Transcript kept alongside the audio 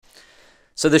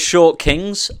So the Short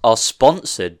Kings are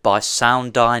sponsored by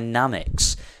Sound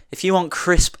Dynamics. If you want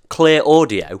crisp, clear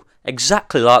audio,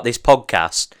 exactly like this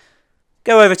podcast,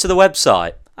 go over to the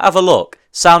website, have a look.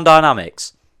 Sound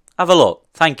Dynamics. Have a look.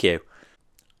 Thank you.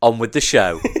 On with the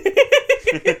show.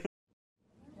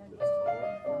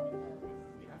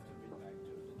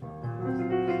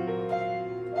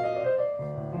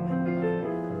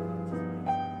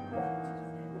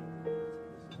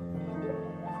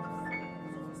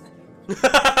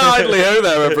 Hardly ho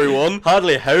there, everyone.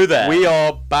 Hardly ho there. We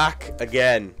are back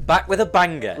again. Back with a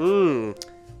banger.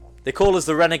 They call us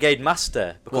the Renegade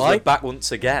Master because Why? we're back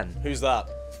once again. Who's that?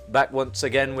 Back once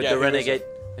again with Yeah, the who is Renegade.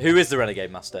 Who is the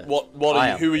Renegade Master? What I are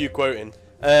you? am. Who are you quoting?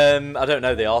 I don't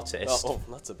know the artist. Oh,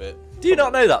 that's a bit. Do you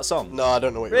not know that song? No, I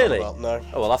don't know what Really? you're on about.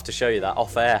 Oh, I'll have to show you that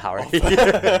off air, Harry.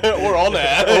 No. Or on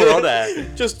air. Or on air.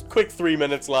 Just quick 3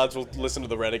 minutes, lads. We'll listen to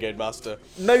the Renegade Master.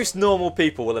 Most normal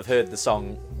people will have heard the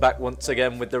song Back Once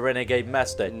Again with the Renegade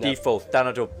Master. No. Default,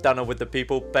 down with the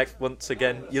people, back once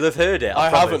again. You'll have heard it. I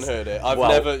promise. haven't heard it. I've Well,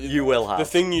 never. You will have. The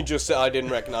thing you just said, I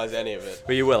didn't recognise any of it.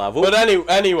 But you will have. But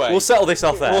anyway, We'll settle this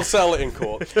off air. we'll settle it in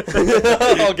court.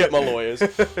 I'll get my lawyers.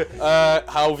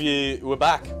 How have you? We're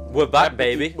back. We're back,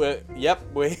 baby. We're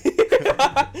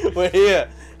here.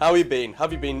 How you been?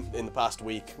 Have you been in the past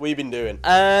week? What have you been doing?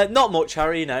 Not much,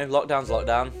 Harry. You know, lockdown's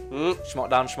lockdown.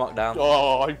 Schmock down.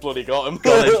 Oh, I bloody got him.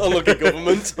 Got him. Unlucky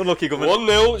government. Unlucky government.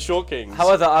 1-0, Short Kings.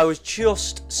 However, I was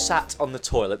just sat on the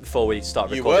toilet before we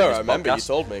started You recording were, this I remember, you podcast.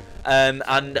 told me. And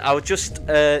I was just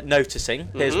noticing,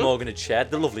 Piers Morgan had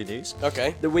shared the lovely news,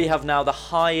 Okay. that we have now the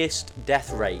highest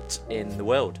death rate in the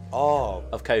world Oh,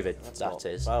 of COVID. not- That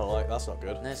is. I don't like, that's not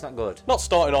good. No, it's not good. Not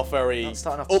starting off very Not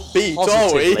starting off upbeat,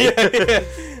 are we?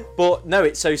 positively. But no,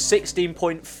 it's so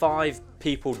 16.5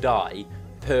 people die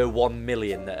per 1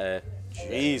 million that are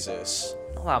Jesus.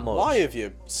 not that much. Why have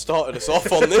you started us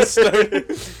off on this stone?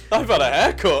 I've had a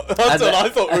haircut. That's what I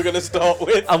thought we were going to start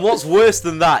with. And what's worse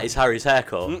than that is Harry's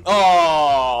haircut.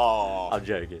 Oh, I'm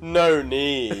joking. no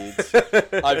need.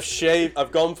 I've shaved.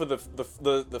 I've gone for the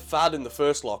fad in the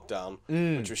first lockdown,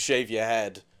 which was shave your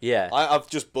head. Yeah. I've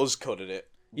just buzz cutted it.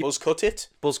 Buzz cut it.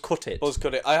 Buzz cut it. Buzz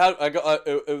cut it. I got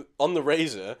on the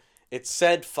razor. It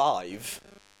said 5.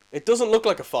 It doesn't look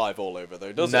like a 5 all over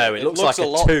though, does it? No, it looks like a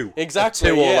lot. 2. Exactly.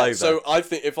 A 2 all yeah. over. So I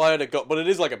think if I had got, but it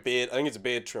is like a beard. I think it's a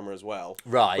beard trimmer as well.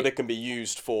 Right. But it can be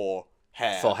used for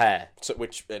hair. For hair. So,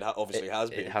 which it obviously has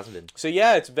been. It has been. So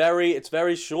yeah, it's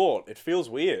very short. It feels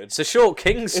weird. It's a short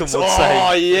king, some It's, would oh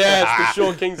say. yeah, it's the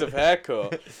Short Kings of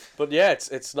haircut. But yeah,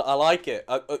 it's I like it.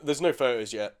 There's no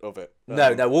photos yet of it.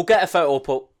 No, we'll get a photo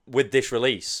up with this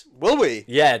release. Will we?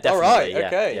 Yeah, definitely. All right, yeah,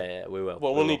 okay. Yeah, we will. Well, we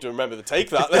we'll will. need to remember to take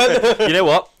that then. You know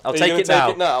what? I'll Are you take gonna it take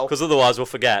it now. now? Because otherwise we'll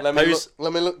forget. Let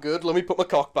me look good. Let me put my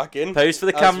cock back in. Pose for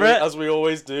the camera. as we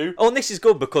always do. Oh, and this is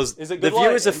good because Is it the good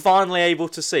viewers are lighting? finally able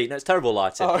to see. No, it's terrible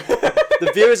lighting. Oh.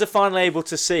 The viewers are finally able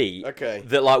to see Okay.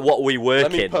 that, like, what we work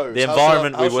Let me in, pose. the How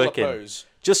environment shall I we work in. pose?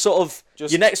 Just sort of,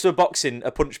 Just- you're next to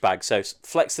a punch bag, so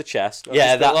flex the chest. I'll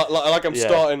Yeah, just that. go like I'm yeah.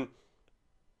 starting.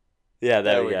 Yeah,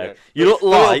 there There we we go. go. You look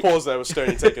Little like pause there with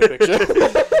Stoney taking a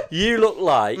picture. you look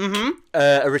like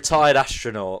a retired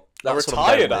astronaut. A That's what I'm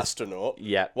going retired with. astronaut.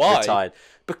 Yeah, Why? retired.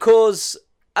 Because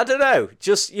I don't know,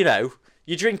 just you're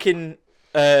drinking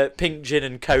pink gin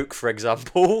and coke, for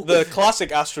example. The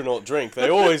classic astronaut drink. They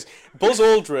always Buzz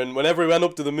Aldrin, whenever he went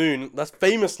up to the moon, that's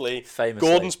famously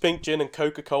Gordon's pink gin and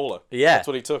Coca-Cola. Yeah. That's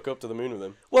what he took up to the moon with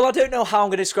him. Well, I don't know how I'm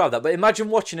going to describe that, but imagine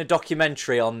watching a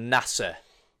documentary on NASA.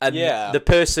 And Yeah. the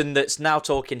person that's now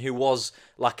talking, who was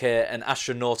like an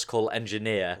astronautical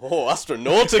engineer. Oh,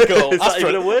 astronautical. Is that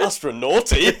even a word?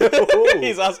 Astronauty.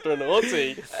 He's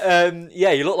astronauty.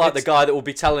 Yeah, you look like the guy that will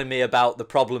be telling me about the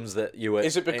problems that you were.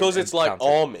 Is it because it's like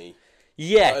encountering. army?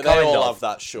 Yeah, They kind all of. have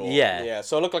that short. Yeah. Yeah.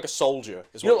 So I look like a soldier.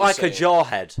 Is You look what like you're a saying.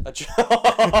 jarhead. A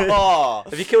jar.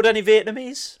 Have you killed any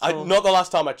Vietnamese? Or- Not the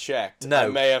last time I checked. No. I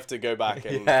may have to go back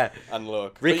and, Yeah. and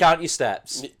look. Recount your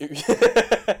steps.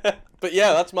 But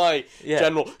yeah, that's my Yeah.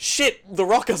 general. Shit, The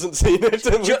Rock hasn't seen it,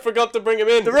 and we forgot to bring him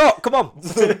in. The Rock, come on.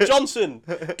 Johnson,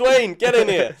 Dwayne, get in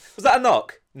here. Was that a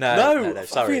knock? No,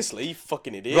 sorry. Obviously, you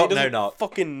fucking idiot. Rock, He no doesn't knock.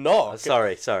 Fucking knock.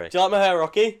 Sorry. Do you like my hair,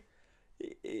 Rocky?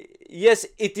 Yes,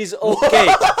 it is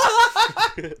okay.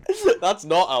 That's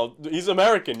not how. He's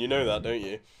American, you know that, don't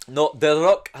you? No, The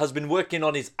Rock has been working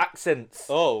on his accents.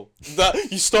 Oh, that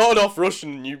you started off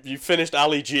Russian, and you finished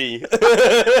Ali G.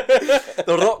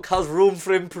 The Rock has room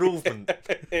for improvement.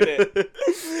 In it.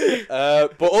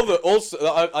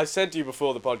 But I said to you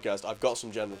before the podcast, I've got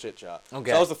some general chit chat.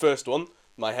 Okay. So that was the first one.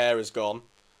 My hair is gone.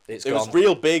 It's It gone. was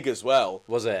real big as well.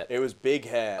 Was it? It was big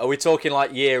hair. Are we talking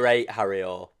like year 8, Harry,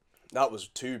 or? That was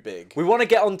too big. We want to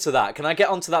get onto that. Can I get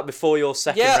onto that before your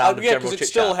second round of general because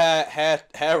it's chit-chat? still hair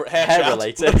Hair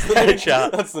related. Hair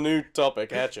chat. That's the new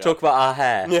topic, hair chat. Talk about our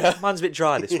hair. Yeah. Mine's a bit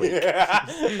dry this week. Yeah.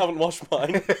 Haven't washed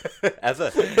mine.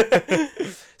 Ever.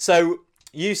 So,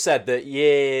 you said that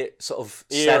year sort of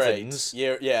Year sevens.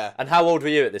 8. Yeah. And how old were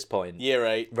you at this point? Year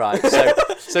 8. Right.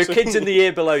 So kids in the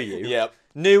year below you. Yep.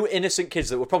 New innocent kids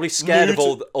that were probably scared of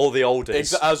all the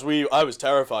olders. I was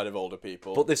terrified of older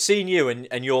people. But they've seen you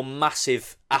and your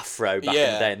massive afro back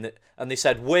in the day, and they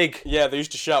said, wig. Yeah, they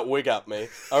used to shout wig at me.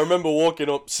 I remember walking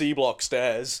up C block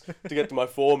stairs to get to my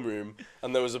form room,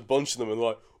 and there was a bunch of them, and they're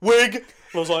like, wig! And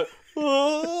I was like,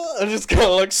 ah! I just kind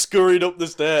of like scurried up the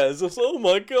stairs. I was like, oh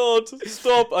my god,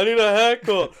 stop, I need a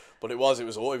haircut. But it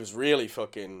was really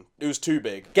fucking, it was too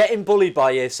big. Getting bullied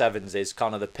by year sevens is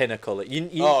kind of the pinnacle.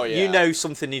 You know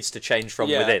something needs to change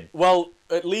from within. Well,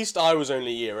 at least I was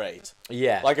only year 8.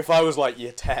 Yeah. Like if I was like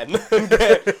year 10 and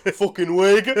get fucking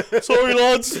wig. Sorry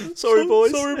lads. Sorry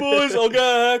boys. Sorry boys, I'll get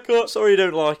a haircut. Sorry you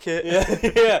don't like it.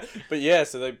 Yeah. But yeah,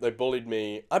 so they bullied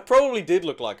me. I probably did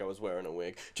look like I was wearing a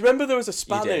wig. Do you remember there was a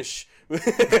Spanish...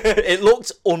 It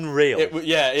looked unreal.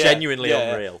 Yeah. Genuinely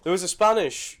unreal. There was a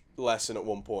Spanish lesson at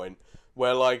one point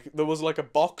where like there was like a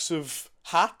box of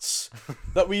hats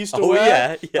that we used to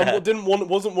wear. Yeah. And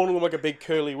wasn't one of them like a big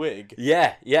curly wig?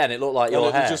 Yeah, and it looked like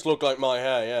your hair. It just looked like my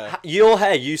hair, yeah. Your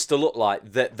hair used to look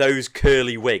like those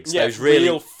curly wigs. Yeah, those really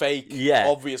real fake.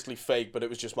 Obviously fake, but it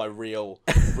was just my real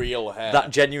hair. That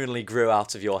genuinely grew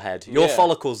out of your head. Your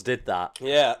follicles did that.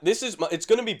 Yeah, it's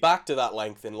going to be back to that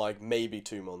length in like maybe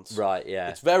 2 months. Right, yeah.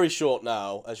 It's very short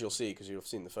now, as you'll see, because you've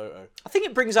seen the photo. I think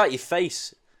it brings out your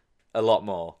face a lot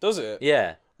more. Does it?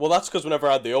 Yeah. Well, that's because whenever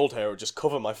I had the old hair, it would just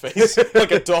cover my face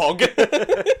like a dog.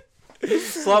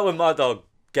 It's like when my dog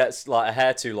gets like a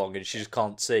hair too long and she just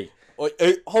can't see.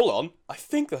 Hold on. I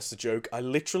think that's the joke I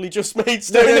literally just made,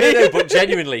 No, but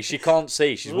genuinely, she can't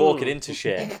see. She's walking into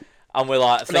shit. And we're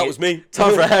like... That was me.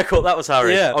 Time for a haircut. That was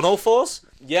Harry. Yeah. On all fours?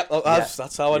 Yep,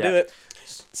 that's how I do it.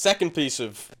 Second piece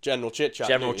of general chit-chat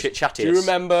General news. chit-chat. Do you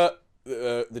remember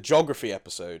the geography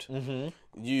episode? Mm-hmm.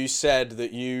 You said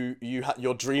that you had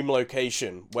your dream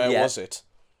location. Where was it?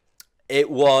 It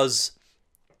was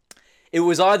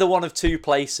either one of two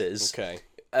places. Okay.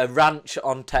 A ranch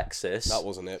on Texas. That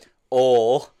wasn't it.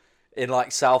 Or in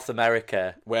like South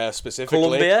America. Where specifically?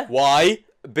 Colombia. Why?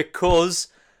 Because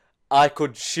I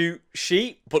could shoot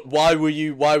sheep. But why were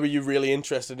you really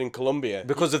interested in Colombia?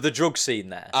 Because of the drug scene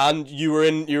there. And you were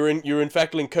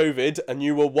infected in COVID, and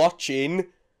you were watching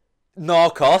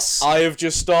Narcos. I have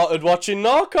just started watching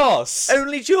Narcos.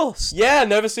 Only just. Yeah,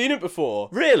 never seen it before.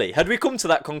 Really? Had we come to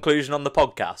that conclusion on the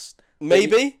podcast?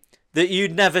 Maybe. That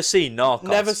you'd never seen Narcos?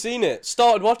 Never seen it.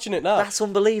 Started watching it now. That's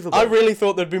unbelievable. I really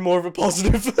thought there'd be more of a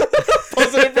positive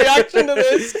reaction to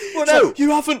this. Well, no. Like, you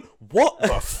haven't... What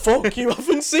the fuck? You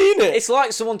haven't seen it? It's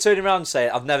like someone turning around and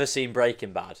saying, I've never seen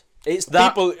Breaking Bad. It's that.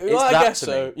 People, it's I that guess to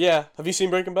so. me. Yeah. Have you seen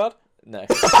Breaking Bad? No.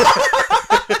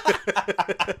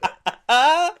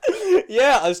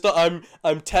 Yeah,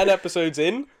 I'm 10 episodes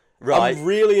in. Right. I'm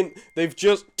really... They've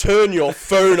just turned your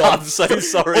phone off. I'm so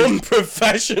sorry.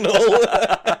 Unprofessional.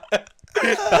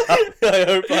 I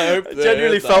hope. I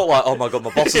genuinely felt like, oh my god,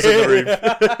 my boss is in the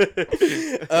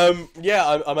room.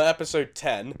 Yeah, I'm at episode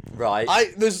 10. Right.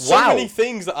 There's so many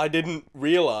things that I didn't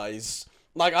realise.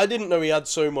 Like, I didn't know he had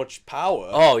so much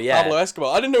power. Oh, yeah. Pablo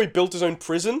Escobar. I didn't know he built his own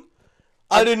prison.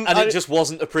 It just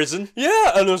wasn't a prison?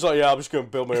 Yeah, and I was like, yeah, I'm just going to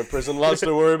build my own prison. Lads,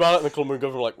 don't worry about it. And the Colombian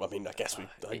government were like, well, I mean, I guess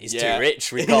he's too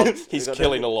rich. We can't. He's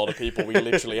killing a lot of people. We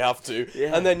literally have to.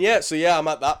 Yeah. And then, I'm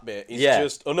at that bit. He's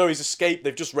he's escaped.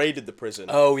 They've just raided the prison.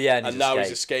 Oh, yeah, and now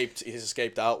he's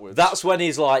escaped outwards. That's when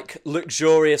his, like,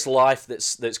 luxurious life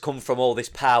that's come from all this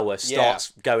power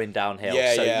starts going downhill.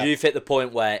 So you've hit the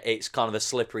point where it's kind of a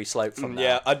slippery slope from there.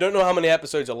 Yeah, I don't know how many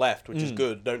episodes are left, which is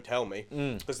good. Don't tell me.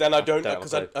 Because then I don't know.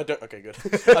 Because I don't... Okay, good.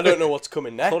 I don't know what's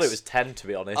coming next. I thought it was 10, to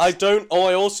be honest. I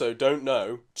also don't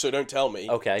know, so don't tell me.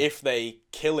 Okay. If they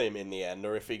kill him in the end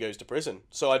or if he goes to prison.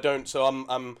 So I don't. So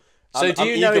I'm. So do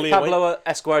you know if Pablo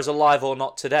Escobar is alive or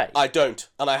not today? I don't,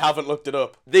 and I haven't looked it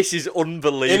up. This is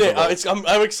unbelievable.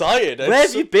 I'm excited. Where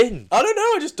have you been? I don't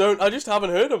know. I just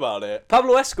haven't heard about it.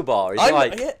 Pablo Escobar is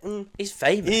he's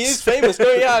famous. He is famous.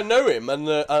 No, yeah, I know him, and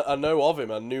I know of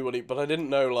him. I knew but I didn't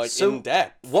know in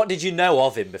depth. What did you know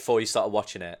of him before you started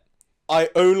watching it? I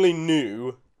only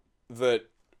knew that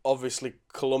obviously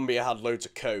Colombia had loads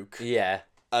of coke. Yeah.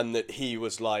 And that he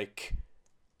was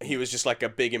just like a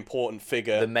big important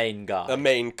figure. The main guy. A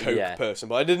main coke person.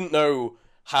 But I didn't know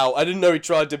how I didn't know he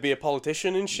tried to be a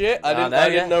politician and shit. I know,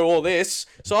 didn't know all this.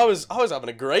 So I was having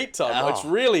a great time. Oh. It's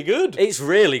really good. It's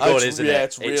really good, isn't it? Yeah,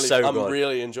 it's really. so I'm good.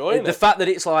 really enjoying The it. fact that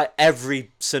it's like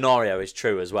every scenario is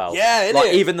true as well. Yeah, like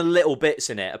innit? even the little bits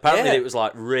in it. Apparently, Yeah. it was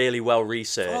like really well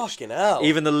researched. Fucking hell.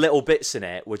 Even the little bits in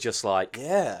it were just like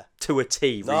Yeah. to a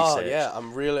T Oh researched. yeah,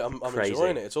 I'm Crazy.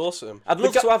 enjoying it. It's awesome. I'd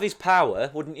love to have his power,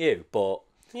 wouldn't you? But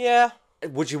Yeah.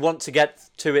 would you want to get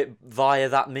to it via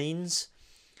that means?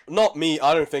 Not me.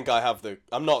 I don't think I have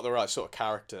I'm not the right sort of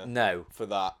character No. for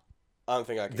that. I don't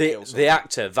think I can The kill someone.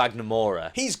 actor Wagner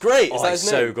Moura. He's great. Is Oh, that he's his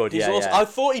so name? good, He's yeah, awesome. yeah. I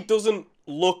thought he doesn't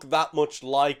look that much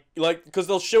like because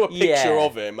they'll show a picture Yeah.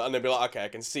 of him and they'll be like, okay, I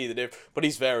can see the difference. But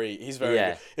he's very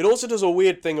Yeah. good. It also does a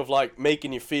weird thing of like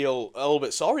making you feel a little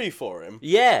bit sorry for him.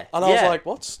 Yeah. And I was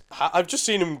like, I've just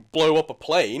seen him blow up a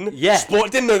plane. Yeah.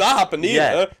 Didn't know that happened either.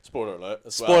 Yeah. Spoiler alert.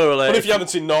 As Spoiler well. alert. But if you haven't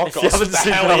seen Narcos, you haven't what the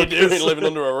seen hell are you Narcos. doing living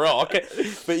under a rock?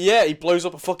 But yeah, he blows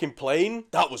up a fucking plane.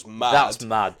 That was mad. That's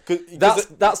mad. 'Cause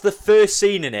That's the first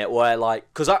scene in it where like,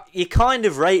 because you kind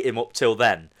of rate him up till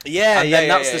then. Yeah, And yeah, then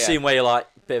yeah, that's yeah, the yeah. scene where you're like,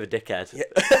 bit of a dickhead.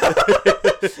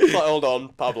 Like, hold on,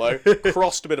 Pablo.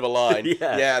 Crossed a bit of a line.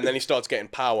 Yeah. And then he starts getting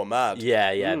power mad.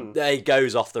 Yeah. He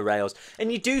goes off the rails.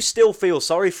 And you do still feel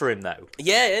sorry for him, though.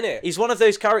 Yeah, innit? He's one of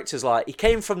those characters, like, he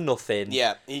came from nothing.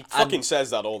 Yeah, he fucking says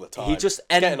that all the time. he just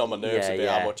It's getting on my nerves yeah, a bit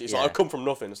yeah, how much. He's yeah. like, I come from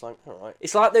nothing. It's like, alright.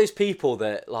 It's like those people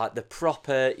that, like, the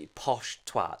proper posh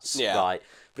twats, Yeah. right?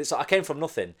 But it's like, I came from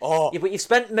nothing. Oh. Yeah, but you've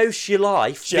spent most of your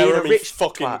life being a Jeremy rich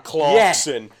fucking twat.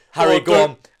 Clarkson. Yeah. Harry, Oh, go don't-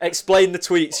 on. Explain the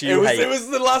tweets you hate. It was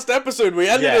the last episode. We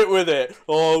ended Yeah. it with it.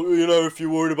 Oh, you know, if you're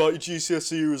worried about your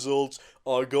GCSE results,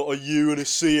 I got a U and a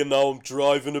C and now I'm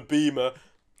driving a Beamer.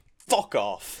 Fuck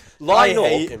off. Line I up,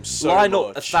 hate him so line much.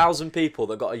 up 1,000 people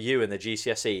that got a U in their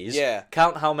GCSEs. Yeah.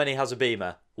 Count how many has a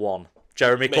Beamer. 1.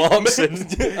 Jeremy Clarkson.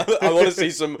 I want to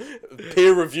see some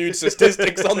peer-reviewed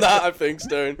statistics on that, I think,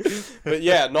 Stone. But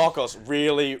yeah, Narcos,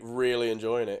 really, really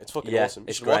enjoying it. It's fucking Yeah, awesome. You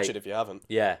it's should watch great. it if you haven't.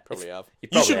 Yeah. Probably have. you You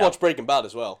probably should have. watch Breaking Bad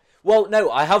as well. Well,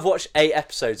 no, I have watched 8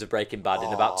 episodes of Breaking Bad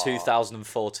in about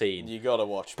 2014. You gotta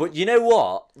watch. But you know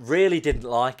what? Really didn't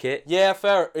like it. Yeah,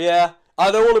 fair. Yeah.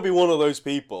 I don't want to be one of those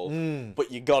people, Hmm.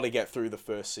 but you gotta get through the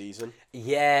first season.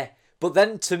 Yeah. But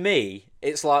then to me,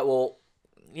 it's like, well,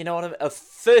 you know what I mean? A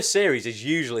first series is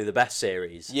usually the best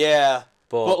series. Yeah.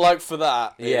 But- But like for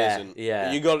that, it Yeah, isn't.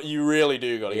 yeah. You really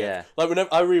do gotta Yeah. get. Like whenever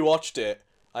I rewatched it,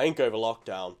 I think over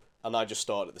lockdown, and I just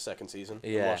started the second season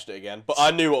and Yeah. watched it again. But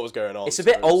I knew what was going on. It's a so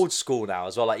bit it's- old school now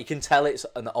as well. Like, you can tell it's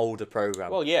an older program.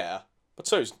 Well, yeah, but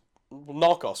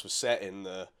Narcos was set in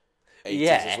the 80s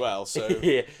yeah. as well. So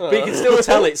yeah. But you can still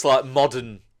tell it's like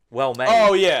modern, well made.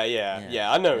 Oh yeah.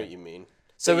 I know what you mean.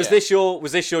 So But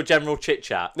was this your general chit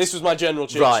chat? This was my general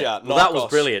chit Right. chat. Well, that was Narcos.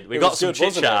 brilliant. We It got was some good,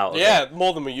 chit-chat wasn't it? out of Yeah,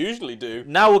 more than we usually do.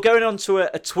 Now we're going on to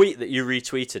a tweet that you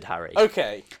retweeted, Harry.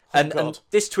 Okay. and God.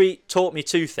 this tweet taught me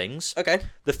 2 things. Okay.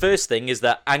 The first thing is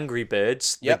that Angry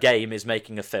Birds, Yep. the game, is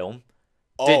making a film.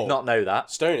 Oh, Did not know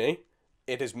that. Stoney,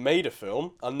 it has made a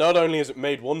film, and not only has it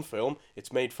made one film,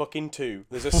 it's made fucking 2.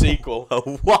 There's a sequel.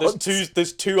 What?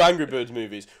 There's 2 Angry Birds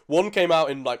movies. One came out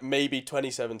in like maybe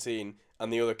 2017,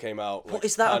 and the other came out like, What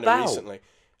is that kinda about? recently.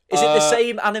 Is it the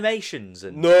same animations?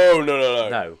 And No.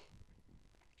 No.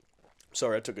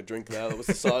 Sorry, I took a drink there. That was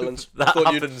the silence. That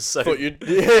Thought you'd- happens so- thought you'd-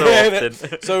 so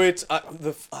often. So it's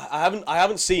I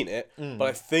haven't seen it, but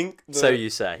I think So you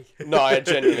say. no, I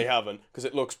genuinely haven't because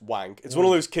it looks wank. It's one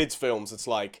of those kids films. It's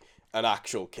like an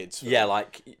actual kids film. Yeah,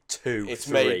 like 2, It's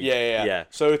 3. made. Yeah.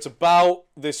 So it's about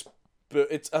this. But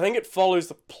I think it follows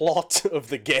the plot of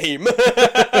the game.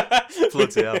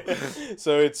 Bloody hell.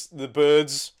 So it's the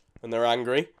birds and they're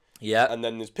angry, Yeah, and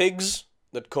then there's pigs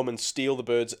that come and steal the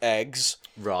birds' eggs.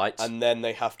 right. And then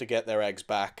they have to get their eggs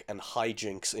back, and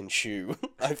hijinks ensue,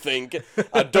 I think.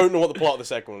 I don't know what the plot of the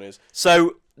second one is.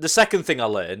 So the second thing I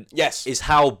learned Yes. is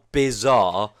how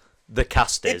bizarre the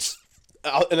cast is. It's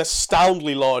an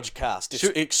astoundingly large cast. It's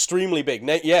extremely big.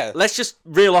 Yeah. Let's just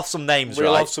reel off some names,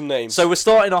 Reel right? off some names. So we're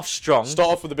starting off strong. Start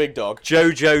off with the big dog.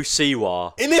 Jojo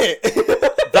Siwa. In it!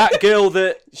 That girl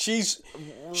that...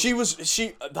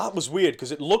 That was weird,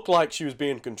 because it looked like she was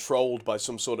being controlled by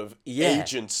some sort of Yeah.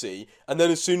 agency. And then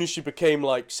as soon as she became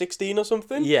like 16 or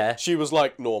something, Yeah. she was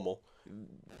like normal.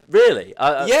 Really?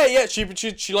 Yeah,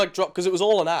 she like dropped, because it was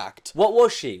all an act. What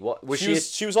was she? What was she?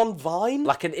 She was on Vine.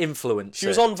 Like an influencer. She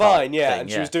was on type Vine, yeah, thing,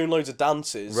 and she was doing loads of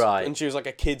dances. Right. And she was like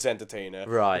a kids entertainer.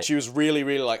 Right. And she was really,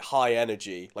 really like high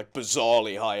energy, like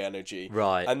bizarrely high energy.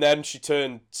 Right. And then she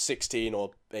turned 16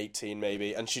 or 18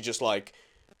 maybe, and she just like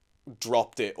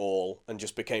dropped it all and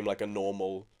just became like a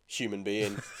normal human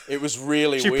being. It was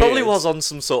really She weird. probably was on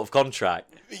some sort of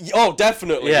contract. Oh,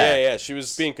 definitely. Yeah. Yeah. She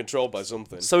was being controlled by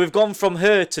something. So we've gone from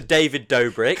her to David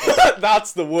Dobrik.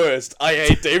 That's the worst. I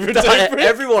hate David Dobrik.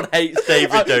 Everyone hates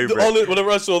David Dobrik. Whenever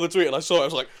I saw the tweet and I saw it, I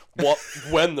was like, "What?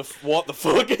 What the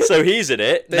fuck?" So he's in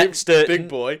it next to Big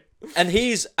Boy. and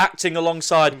he's acting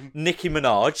alongside Nicki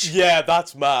Minaj Yeah,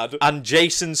 that's mad. and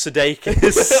Jason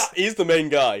Sudeikis. He's the main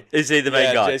guy. Is he the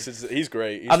main guy? He's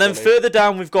great. He's And then funny. further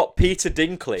down we've got Peter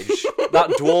Dinklage, that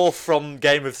dwarf from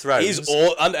Game of Thrones.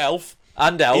 and Elf.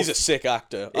 And Elf. He's a sick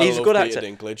actor. He's a love good Peter actor.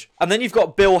 Dinklage. And then you've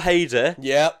got Bill Hader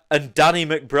Yeah. and Danny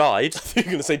McBride. You're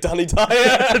gonna say Danny Dyer.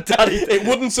 It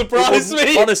wouldn't surprise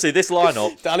me. Honestly, this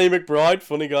lineup. Danny McBride,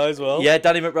 funny guy as well. Yeah,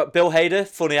 Danny McBride. Bill Hader,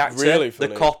 funny actor. Really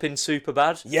funny. The cop in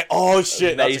Superbad. Yeah. Oh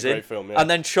shit, Amazing. that's a great film. Yeah. And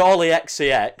then Charlie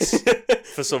XCX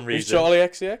for some Who's reason. Charlie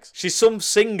XCX? She's some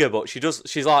singer, but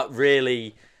she's like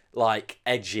really like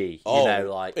edgy, you know,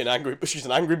 like she's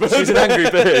an angry bird. she's an angry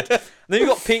bird. And then you've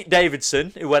got Pete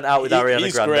Davidson, who went out with Ariana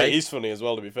He's Grande. great. He's funny as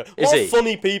well, to be fair. Is All he?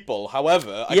 funny people.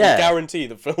 However, I Yeah. can guarantee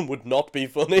the film would not be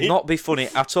funny. Not be funny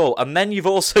at all. And then you've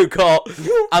also got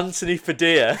Anthony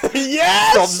Padilla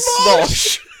yes, from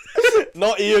Smosh.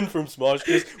 Not Ian from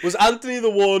Smosh. Was Anthony the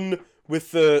one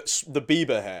with the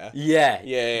Bieber hair? Yeah.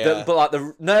 Yeah. But like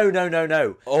the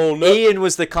no. Oh no. Ian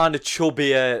was the kind of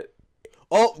chubbier.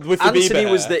 Oh, with the Bieber Anthony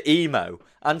hair. was the emo.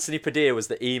 Anthony Padilla was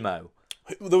the emo.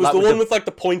 There was like the with one the- with like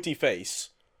the pointy face.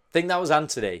 I think that was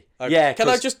Anthony. Okay. Yeah. Can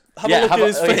I 'cause- just have yeah, a look at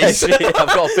his face? Yeah, I've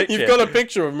got a picture. You've got a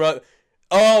picture of him, right?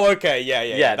 Oh, okay. Yeah.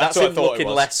 Yeah, that's what I him thought it looking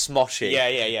was. less smoshy. Yeah.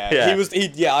 Yeah.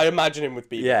 Yeah, I imagine him with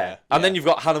Bieber Yeah. hair. And then you've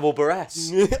got Hannibal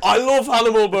Buress. I love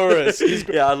Hannibal Buress. He's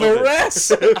Yeah, I love him.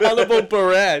 Buress. Hannibal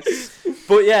Buress.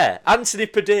 But yeah, Anthony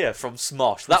Padilla from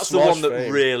Smosh. That's the Smosh one that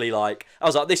fame. really like. I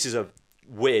was like, this is a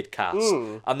weird cast.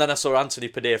 And then I saw Anthony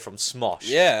Padilla from Smosh.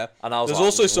 Yeah. And I was There's like,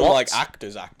 also some what? like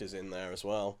actors in there as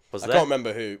well. Was I there? can't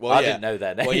remember who. Well, I yeah. didn't know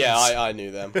their names. Well, yeah, I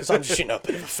knew them because I'm just a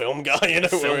bit of a film guy. You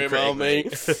don't worry about me.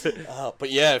 But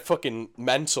yeah, fucking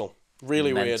mental.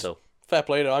 Really Mental. weird. Fair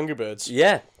play to Angry Birds.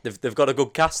 Yeah, they've got a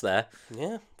good cast there.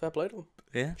 Yeah, fair play to them.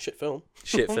 Yeah, Shit film.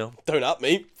 shit film. Don't at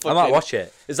me. I might watch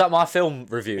it. Is that my film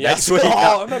review Yes. next week?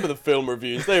 Oh, I remember the film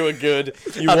reviews. They were good.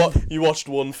 You watched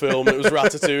one film. It was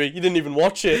Ratatouille. You didn't even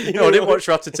watch it. You No, I didn't watch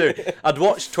Ratatouille. I'd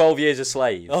watched 12 Years a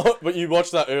Slave. Oh, but you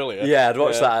watched that earlier. Yeah, I'd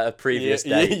watched that at a previous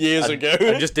day. Years ago.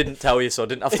 And just didn't tell you, so I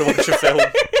didn't have to watch a film.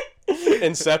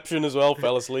 Inception as well.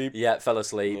 Fell asleep. Yeah, fell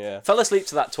asleep. Yeah. Fell asleep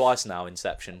to that twice now,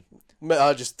 Inception.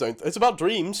 I just don't. It's about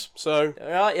dreams, so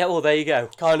Alright, yeah, well, there you go.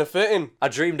 kind of fitting. I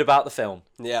dreamed about the film.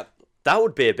 Yeah. That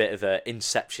would be a bit of a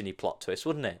Inception-y plot twist,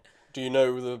 wouldn't it? Do you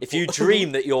know the? If you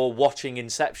dream that you're watching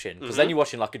Inception, because then you're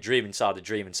watching like a dream inside a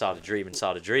dream inside a dream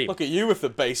inside a dream. Look at you with the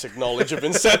basic knowledge of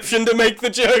Inception to make the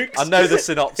jokes. I know the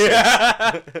synopsis.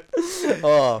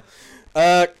 Oh.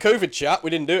 COVID chat. We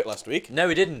didn't do it last week. No,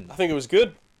 we didn't. I think it was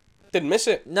good. Didn't miss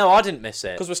it No, I didn't miss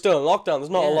it. because we're still in lockdown. There's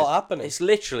not a lot happening. It's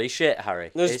literally shit,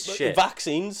 Harry. There's It's shit.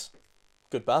 vaccines.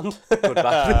 Good band. Good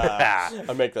band.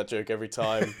 I make that joke every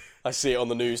time I see it on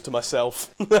the news to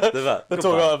myself. The They're good talking band.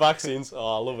 about the vaccines.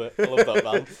 Oh, I love it. I love that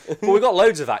band. Well, we've got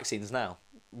loads of vaccines now.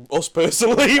 Us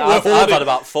personally, I've we're hoarding. had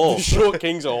about 4. The Short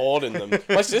Kings are hoarding them.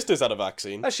 My sister's had a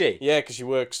vaccine. Has she? Yeah, because she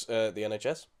works at the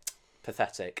NHS.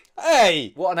 Pathetic.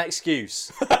 Hey! What an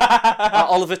excuse.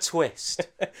 Oliver Twist.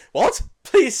 What?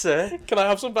 Please, sir. Can I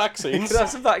have some vaccines? Can I have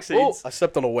some vaccines? Oh, I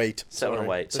stepped on a weight. Stepped on a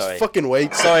weight, There's sorry. fucking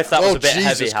weight. Sorry if that was Oh, a bit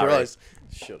heavy, Jesus Harry. Christ.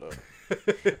 Shut up.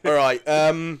 All right.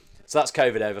 So that's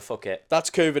COVID over, fuck it. That's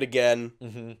COVID again.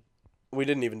 Mm-hmm. We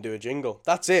didn't even do a jingle.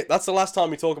 That's it. That's the last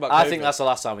time we talk about COVID. I think that's the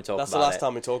last time we talk That's about the last it.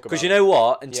 time we talk about Because you know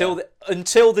what? Until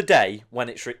the day when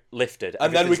it's lifted.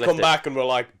 And then we everything's come lifted. back and we're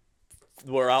like,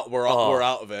 we're out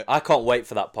of it. I can't wait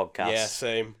for that podcast. Yeah,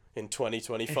 same. In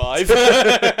 2025.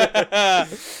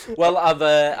 Well,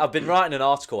 I've been writing an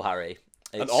article, Harry.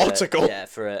 An article? Yeah,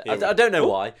 for I don't know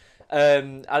why.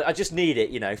 I just need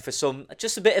it, for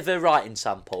just a bit of a writing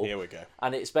sample. Here we go.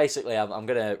 And it's basically I'm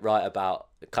going to write about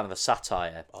kind of a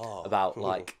satire about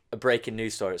like a breaking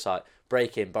news story. It's like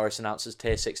breaking Boris announces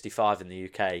tier 65 in the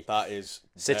UK. That is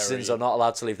Citizens are not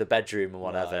allowed to leave the bedroom and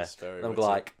whatever. Nice, very and I'm witty.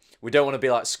 like, we don't want to be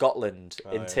like Scotland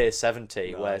in yeah. tier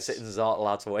 70 where Nice. citizens aren't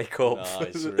allowed to wake up.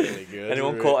 Nice, really good.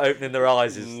 Anyone really... caught opening their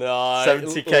eyes is Nice.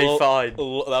 70k fine.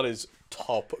 That is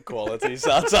top quality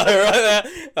satire right there.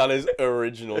 That is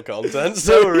original content.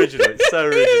 So original. It's so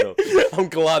original. I'm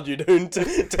glad you don't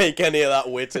take any of that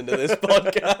wit into this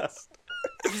podcast.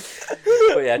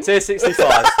 But yeah, tier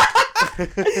 65.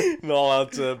 Not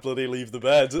allowed to bloody leave the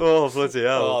bed. Oh, bloody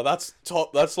hell. Oh, that's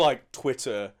top. That's like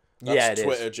Twitter. That's Yeah, it is.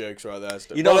 Twitter jokes right there.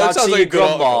 You're not allowed that to sounds see like your a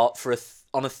good grandma article. for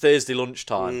on a Thursday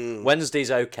lunchtime.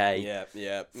 Wednesday's okay.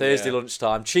 Yeah. Thursday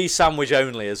lunchtime. Cheese sandwich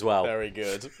only as well. Very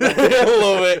good.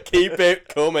 Love it. Keep it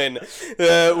coming.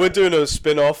 We're doing a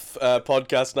spin-off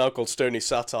podcast now called Stony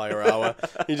Satire Hour.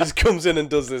 He just comes in and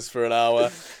does this for an hour,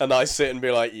 and I sit and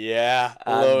be like, yeah,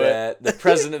 love it. The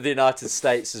President of the United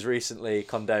States has recently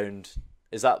condoned...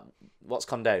 Is that... What's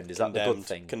condoned? Is that the good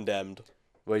thing? Condemned.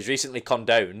 Well, he's recently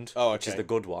condoned, Oh, okay. which is the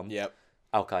good one. Yep.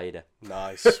 Al-Qaeda.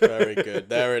 Nice. Very good.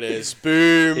 There it is.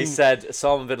 Boom. He said,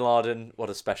 Osama bin Laden, what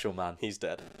a special man. He's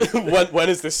dead. when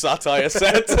is this satire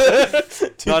set?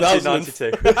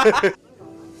 1992.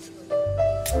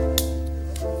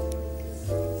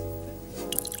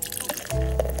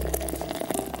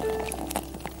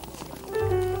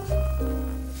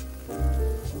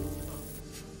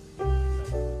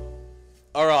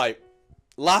 All right.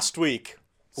 Last week,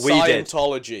 We did.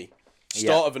 Scientology.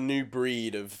 Start of a new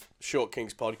breed of Short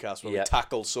Kings podcast where we Yep.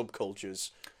 tackle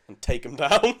subcultures and take them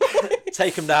down.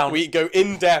 Take him down. We go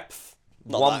in depth.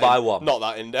 One by one. Not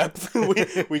that in depth.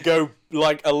 we go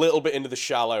like a little bit into the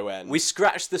shallow end. We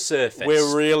scratched the surface.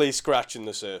 We're really scratching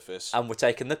the surface. and we're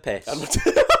taking the piss. And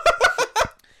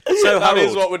So, that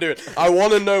is Harold, what we're doing. I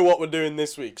want to know what we're doing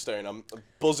this week, Stone. I'm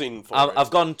buzzing for it. I've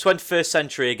gone 21st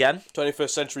century again. 21st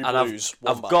Century And Blues.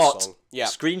 I've Wombat got song. Yeah.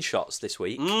 screenshots this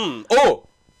week Oh!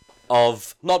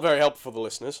 of... Not very helpful for the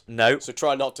listeners. No, So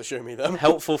try not to show me them.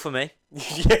 helpful for me.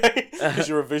 Yeah, because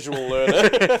you're a visual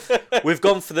learner. We've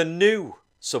gone for the new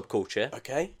subculture,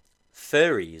 Okay.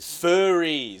 furries.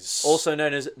 Furries. Also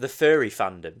known as the furry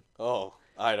fandom. Oh,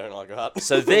 I don't like that.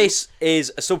 So this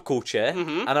is a subculture,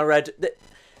 and I read...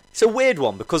 It's a weird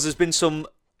one, because there's been some...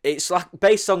 It's like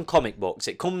based on comic books.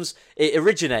 It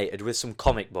originated with some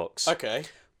comic books. Okay.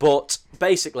 But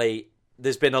basically,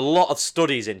 there's been a lot of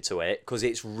studies into it, because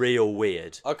it's real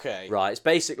weird. Okay. Right, it's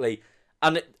basically...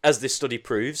 And as this study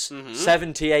proves,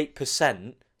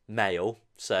 78% male.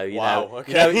 So, you Wow. know,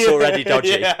 Okay. you know it's already dodgy.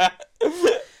 Yeah.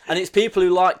 And it's people who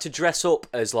like to dress up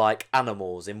as, like,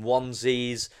 animals in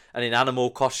onesies and in animal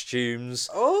costumes.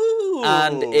 Oh.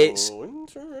 And it's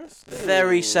interesting.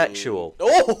 Very sexual.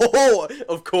 Oh,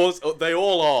 of course, they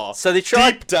all are. So they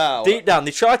try... Deep down.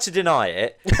 They try to deny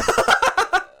it.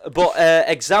 But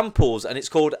examples, and it's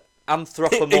called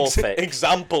anthropomorphic.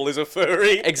 Example is a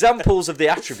furry. Examples of the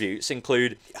attributes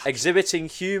include exhibiting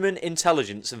human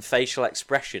intelligence and facial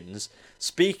expressions,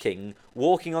 speaking,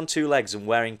 walking on two legs and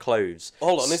wearing clothes.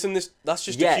 Hold on, isn't this... That's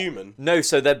just a human? No,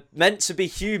 so they're meant to be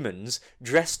humans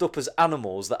dressed up as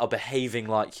animals that are behaving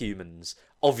like humans.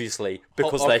 Obviously,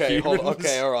 because they're humans.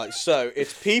 Okay, alright. So,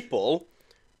 it's people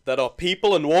that are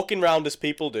people and walking around as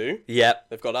people do. Yep.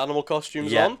 They've got animal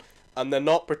costumes Yeah. on. And they're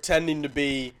not pretending to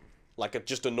be like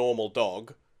just a normal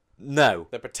dog. No.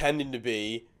 They're pretending to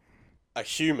be a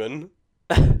human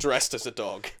dressed as a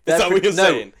dog. Is They're that what you're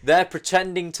saying? They're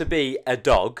pretending to be a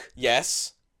dog,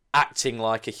 Yes. acting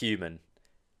like a human.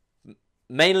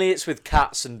 Mainly it's with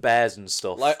cats and bears and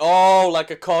stuff. Like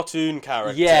a cartoon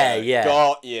character. Yeah.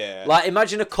 Got yeah. Like,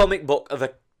 imagine a comic book of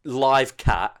a live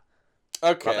cat.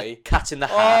 Okay. Like Cat in the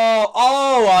Hat.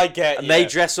 Oh, I get And you. they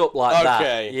dress up like that.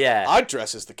 Okay. Yeah. I'd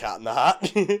dress as the Cat in the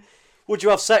Hat. Would you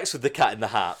have sex with the Cat in the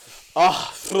Hat?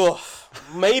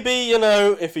 Maybe,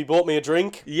 if he bought me a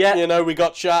drink. Yeah. We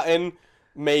got chatting.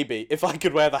 Maybe. If I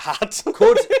could wear the hat.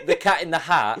 Could the Cat in the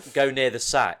Hat go near the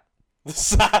sack?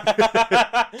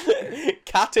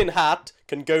 Cat in Hat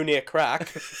can go near crack,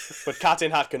 but Cat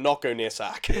in Hat cannot go near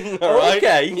sack. All right?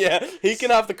 Okay. Yeah, he can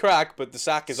have the crack, but the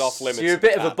sack is off limits. So you're a to the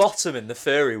bit of a cat. bottom in the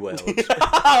furry world.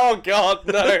 Oh God,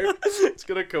 no! It's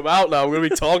gonna come out now. I'm gonna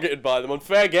be targeted by them.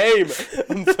 Unfair game.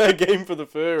 Unfair game for the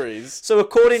furries. So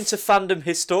according to fandom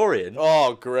historian,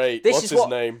 Oh great! What's his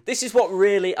name? This is what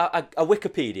really a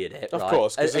Wikipedia'd it. Of right?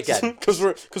 course, Again, because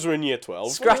we're in year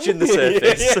 12. Scratching the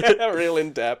surface. Yeah, real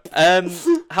in depth.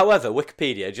 However,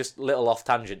 Wikipedia, just a little off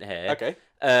tangent here. Okay.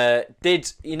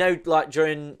 Did like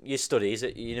during your studies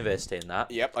at university and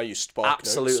that? Yep, I used Spark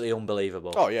Absolutely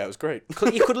unbelievable. Oh yeah, it was great.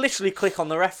 You could literally click on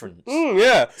the reference.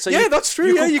 Yeah. So yeah, you, that's true.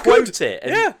 You Yeah, could you quote could. it.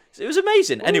 And Yeah. It was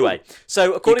amazing. Anyway, so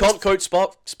You according can't quote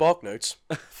Spark Notes.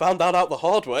 Found that out the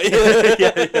hard way.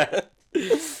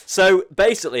 So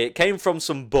basically, it came from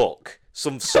some book,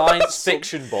 some science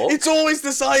fiction book. It's always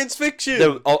the science fiction.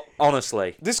 No,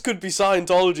 honestly, This could be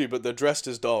Scientology, but they're dressed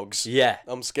as dogs. yeah,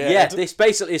 I'm scared. Yeah, this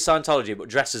basically is Scientology, but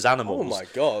dressed as animals. Oh my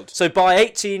God. So by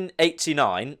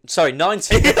 1889, sorry,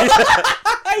 19,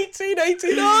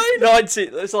 1889. 90,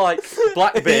 it's like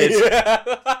Blackbeard, Yeah.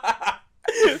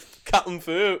 Cat and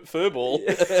Furball.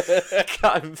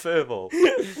 Cat and Furball.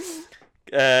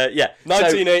 Yeah.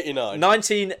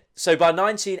 1989. So by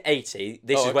 1980,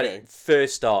 this is when okay. it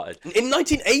first started. In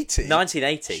 1980?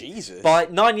 1980. Jesus. By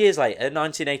 9 years later,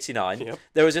 1989, Yep.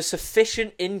 there was a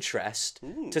sufficient interest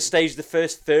to stage the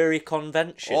first furry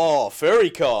convention. Oh,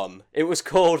 FurryCon. It was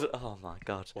called, oh my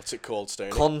god, What's it called,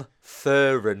 Stoney?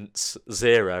 Conference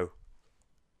Zero.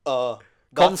 That's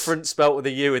Conference spelt with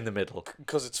a U in the middle.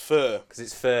 because it's fur. Because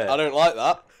it's fur. I don't like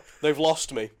that. They've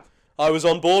lost me. I was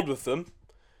on board with them.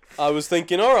 I was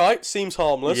thinking, alright, seems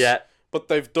harmless. Yeah. But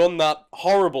they've done that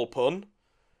horrible pun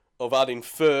of adding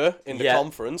fur in the Yeah.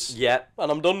 conference. Yeah.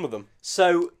 And I'm done with them.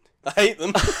 So, I hate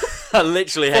them. I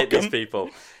literally hate Fuck 'em. these people.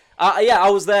 I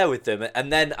was there with them,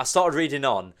 and then I started reading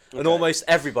on, and almost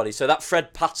everybody. So that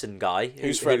Fred Patton guy,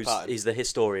 Who's Fred Patton? He's the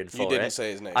historian for it. You didn't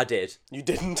say his name. I did. You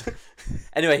didn't.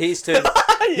 Anyway, he's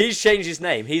changed his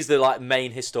name. He's the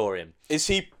main historian. Is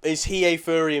he a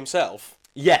furry himself?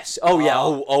 Yes. Oh yeah.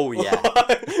 Oh yeah.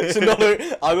 So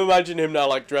I'm imagining him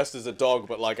now dressed as a dog,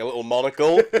 but a little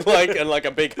monocle, and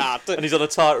a big hat. And he's on a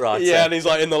typewriter. Yeah, and he's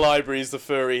in the library. He's the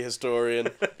furry historian.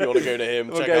 If you want to go to him,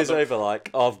 Everyone check goes out. over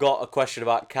oh, I've got a question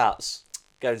about cats.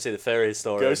 Go and see the furry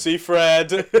historian. Go see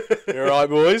Fred. You're right,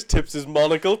 boys. Tips his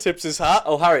monocle, tips his hat.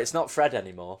 Oh, Harry, it's not Fred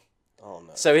anymore. Oh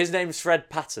no. So his name's Fred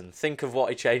Patton. Think of what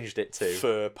he changed it to.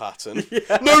 Fur Patton.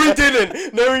 No, he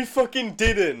didn't. No, he fucking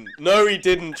didn't. No, he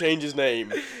didn't change his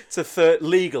name. To fur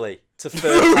legally. To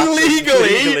fur Patton.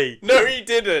 Legally? No, he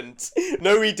didn't.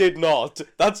 No, he did not.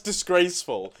 That's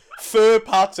disgraceful. Fur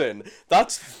Patton.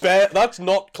 That's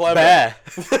not clever. Bear.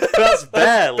 That's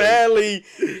barely. Barely.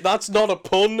 That's not a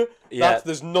pun. Yeah.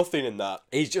 There's nothing in that.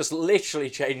 He's just literally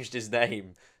changed his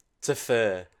name to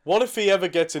Fur. What if he ever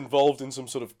gets involved in some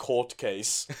sort of court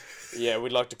case? Yeah,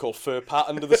 we'd like to call Fur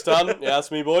Patton to the stand. Yeah, that's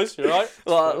me, boys. You right?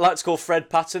 Well, I'd like to call Fred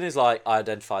Patton. He's I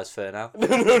identify as Fur now. No.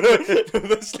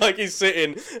 That's he's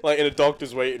sitting in a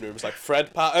doctor's waiting room. It's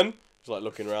Fred Patton. He's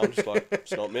looking around, just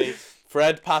it's not me.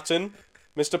 Fred Patton.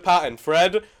 Mr. Patton.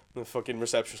 Fred. And the fucking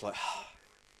receptionist's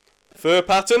Fur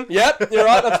Patton? Yep, you're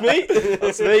right, that's me.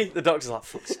 That's me. The doctor's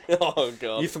fuck's sake. Oh,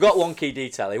 God. You forgot one key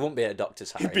detail. He wouldn't be at a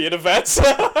doctor's, Harry. Being a vet.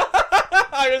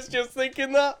 I was just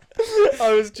thinking that.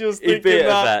 He'd be at a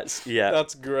vet's, yeah.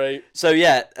 That's great. So,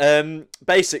 yeah,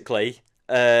 basically,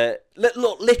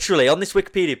 look, literally, on this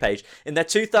Wikipedia page, in their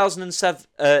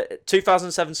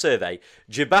 2007 survey,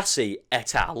 Jabassi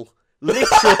et al.,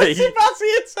 literally...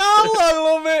 Jabassi et al., I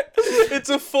love it. It's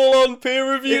a full-on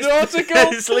peer-reviewed article.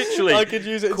 It's literally I could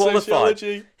use it in qualified.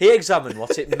 sociology. He examined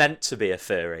what it meant to be a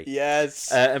furry.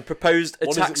 Yes. And proposed a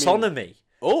What does it mean? taxonomy.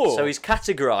 Oh. So he's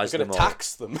categorised them going to all.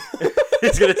 tax them.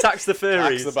 He's going to tax the furries.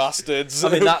 Tax the bastards. I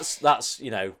mean, that's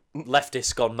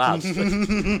leftists gone mad.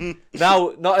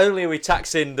 Now, not only are we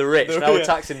taxing the rich, now we're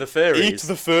taxing the furries. Eat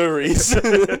the furries.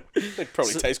 They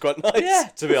probably taste quite nice. Yeah,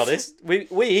 to be honest. We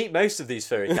eat most of these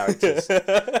furry characters.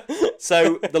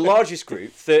 So, the largest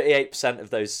group, 38% of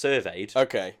those surveyed,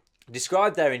 Okay.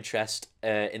 described their interest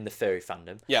in the furry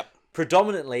fandom Yeah.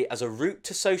 predominantly as a route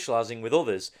to socialising with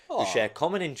others who Aw. share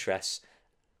common interests,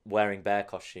 wearing bear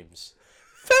costumes.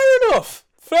 Fair enough.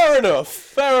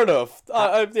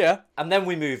 Yeah. And then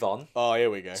we move on Oh, here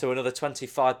we go. to another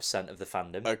 25% of the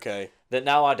fandom Okay. that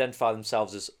now identify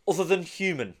themselves as other than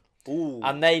human. Ooh.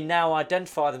 And they now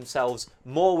identify themselves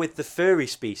more with the furry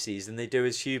species than they do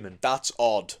as human. That's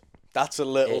odd. That's a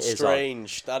little It is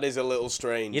strange. That is a little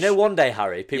strange. You know, one day,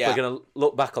 Harry, people Yeah. are going to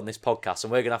look back on this podcast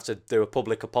and we're going to have to do a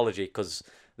public apology because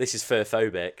this is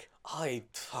furphobic.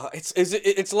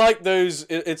 It's like those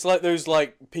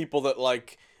people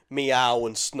that meow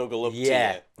and snuggle up to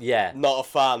Yeah, you. yeah. Not a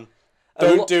fan. A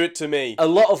Don't lo- do it to me. A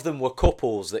lot of them were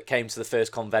couples that came to the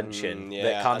first convention Yeah.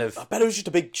 that kind of... I bet it was just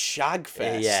a big shag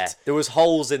fest. Yeah, there was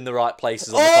holes in the right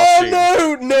places on the Oh costume.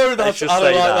 no, I just don't say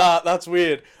like that. that. That's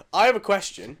weird. I have a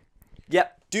question.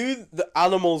 Yep. Do the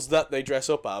animals that they dress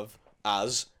up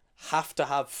as have to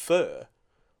have fur?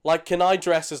 Can I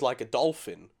dress as a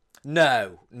dolphin?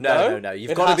 No.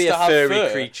 You've It got to has be to a have furry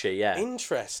fur. creature, yeah.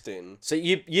 Interesting. So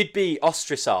you'd be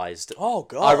ostracised. Oh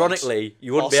god. Ironically,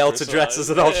 you wouldn't be able to dress as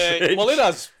an ostrich. Well, it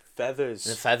has The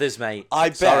feathers. feathers, mate. I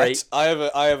bet Sorry.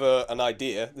 I have an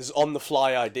idea. This is on the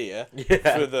fly idea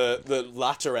Yeah. for the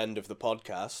latter end of the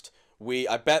podcast.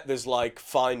 I bet there's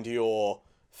find your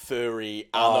furry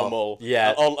animal.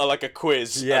 yeah. On a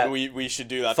quiz. Yeah. And we should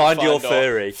do that. to Find your our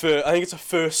furry. I think it's a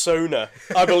fursona.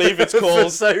 I believe it's called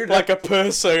Fursona. a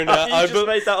persona. You just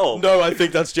made that up? No, I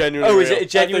think that's genuinely. Oh, is real. it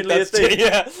genuinely I think a thing?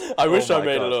 Yeah. I wish I my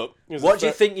made God. it up. It was What a do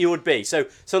you think you would be? So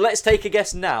let's take a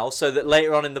guess now so that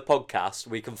later on in the podcast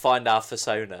we can find our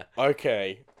persona.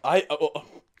 Okay, I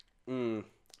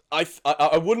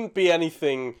wouldn't be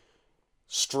anything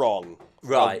strong,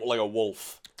 Right. Like a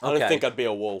wolf. I Okay. don't think I'd be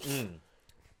a wolf.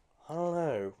 I don't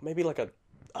know. Maybe like a.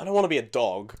 I don't want to be a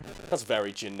dog. That's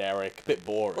very generic. A bit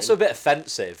boring. Also a bit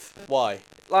offensive. Why?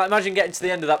 Like, imagine getting to the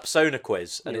end of that Persona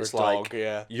quiz and You're it's a like, dog,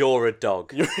 yeah. you're a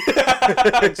dog.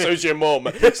 So's your mum.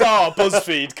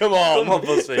 BuzzFeed. Come on. Come on,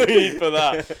 BuzzFeed. No need for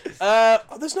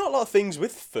that. There's not a lot of things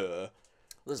with fur.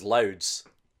 There's loads.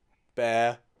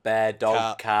 Bear. Bear,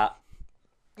 dog, cat.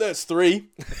 There's 3.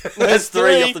 There's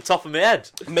 3 off the top of my head.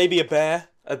 Maybe a bear.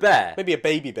 A bear? Maybe a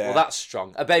baby bear. Well, that's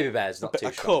strong. A baby bear's not too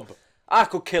a strong. cub. I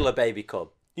could kill a baby cub.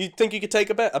 You think you could take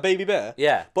a baby bear?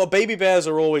 Yeah. But baby bears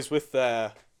are always with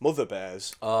their mother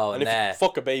bears. Oh, and if nah.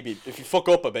 if you fuck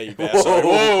up a baby bear, sorry,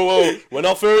 whoa, we're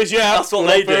not furries yet. That's what we're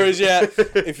they not furries do. yet.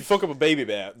 If you fuck up a baby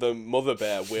bear, the mother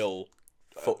bear will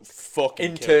fucking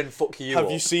In kill. turn, fuck you Have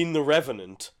up. you seen The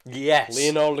Revenant? Yes.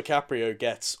 Leonardo DiCaprio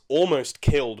gets almost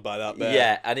killed by that bear.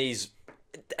 Yeah, and he's...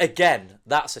 Again,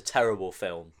 that's a terrible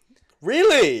film.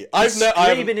 Really?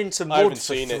 Screaming into mud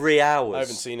for 3 hours. I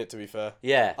haven't seen it, to be fair.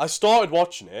 Yeah. I started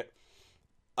watching it.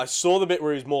 I saw the bit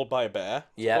where he was mauled by a bear.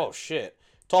 Yeah. Oh, shit.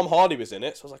 Tom Hardy was in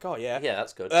it, so I was like, oh, yeah. Yeah,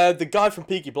 that's good. The guy from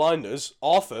Peaky Blinders,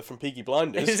 Arthur from Peaky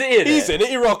Blinders. Is he in He's it? in it.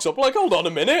 He rocks up like, hold on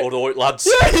a minute. All right, lads.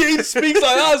 Yeah, he speaks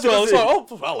like that as well. It's like, oh,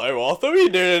 hello, Arthur. What are you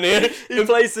doing here? He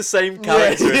plays the same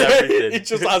character and everything. He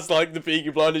just has, like, the Peaky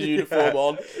Blinders uniform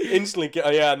on. Instantly,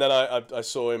 and then I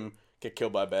saw him get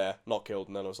killed by a bear. Not killed,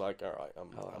 and then I was like, all right,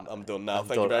 I'm done now.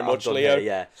 Thank you very much, Leo. Here,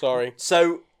 yeah. Sorry.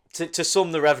 So, to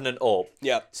sum The Revenant up,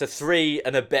 Yep. it's a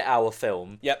 3-and-a-bit-hour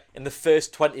film. Yep. In the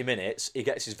first 20 minutes, he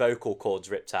gets his vocal cords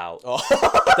ripped out. Oh.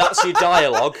 That's your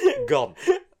dialogue gone.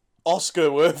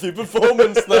 Oscar-worthy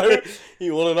performance, though.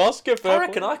 He won an Oscar for I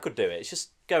reckon I could do it. It's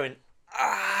just going,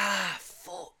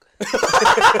 fuck.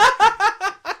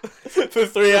 for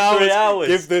 3 hours. 3 hours.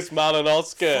 Give this man an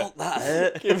Oscar. Fuck, that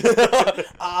hurt.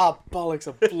 Bollocks,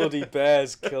 a bloody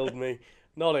bear's killed me.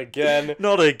 Not again.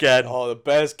 Not again. Oh, the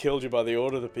bears killed you by the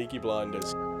order of the Peaky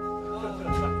Blinders.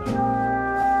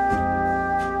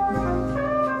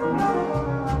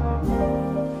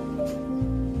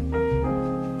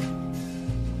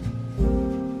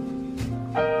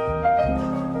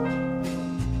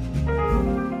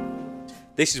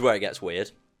 This is where it gets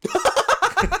weird.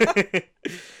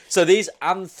 So these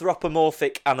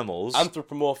anthropomorphic animals...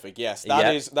 Anthropomorphic, yes.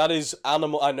 Yeah. That is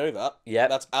animal. I know that. Yeah.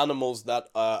 That's animals that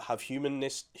have human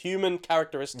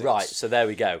characteristics. Right, so there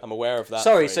we go. I'm aware of that.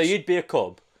 Sorry, phrase. so you'd be a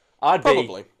cub. I'd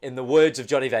Probably. be, in the words of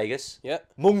Johnny Vegas, Yeah.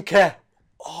 monkey.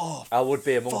 Oh, I would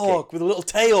be a monkey. fuck, with a little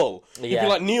tail. You'd Yeah. be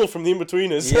like Neil from The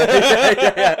Inbetweeners.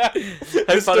 Yeah.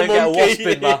 Hope I don't get a wasp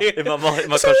in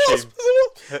my So costume.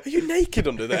 Are you naked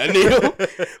under there, Neil?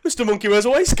 Mr. Monkey wears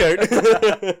a waistcoat.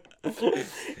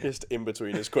 Just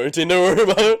Inbetweeners quoting, don't worry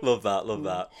about it. Love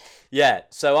that. Yeah,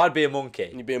 so I'd be a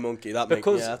monkey. You'd be a monkey.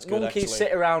 Because that's good, monkeys actually.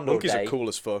 sit around all Monkeys day, are cool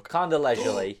as fuck. kind of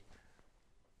leisurely.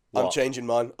 I'm What? changing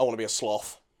mine. I want to be a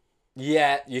sloth.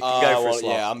 Yeah, you can go for a sloth.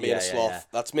 Yeah, I'm being a sloth. yeah.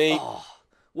 That's me.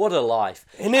 What a life.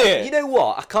 Innit? You know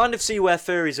what? I kind of see where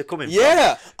furries are coming from.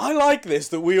 Yeah, I like this,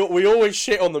 that we always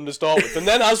shit on them to start with. And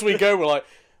then as we go, we're like,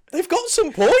 they've got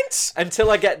some points. Until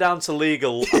I get down to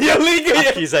legal Legal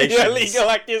accusations. Yeah, legal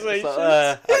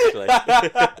accusations.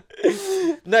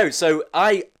 Actually. No, so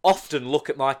I often look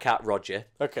at my cat, Roger,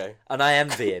 Okay. and I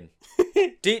envy him.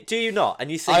 Do you not?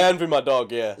 And you think, I envy my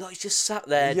dog, yeah. like, he's just sat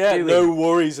there Yeah, doing... no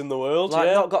worries in the world, Like,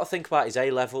 yeah. not got to think about his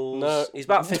A-levels. No. He's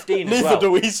about 15 as Neither well.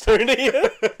 do we, Stoney. We're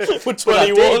But I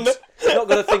 21. did. Not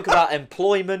got to think about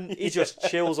employment. He just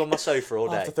chills on my sofa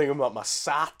all I have day. to think about my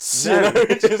sats. No. You know,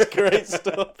 it's just great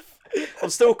stuff. I'm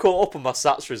still caught up on my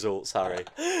SATs results, Harry.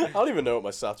 I don't even know what my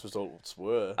sats results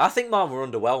were. I think mine were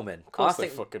underwhelming. Of course I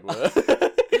think they fucking were.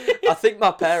 I think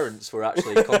my parents were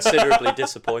actually considerably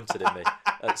disappointed in me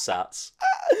at SATs.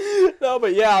 No,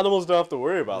 but yeah, animals don't have to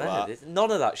worry about No, that. none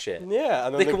of that shit. Yeah,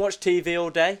 and then They can watch TV all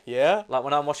day. Yeah, Like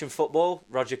when I'm watching football,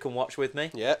 Roger can watch with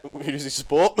me. yeah. Who's his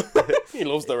support? He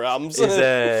loves the Rams.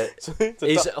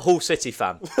 He's a Hull City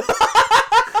fan.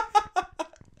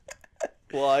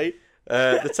 Why?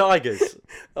 The Tigers.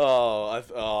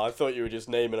 I thought you were just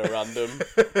naming a random.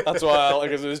 That's why,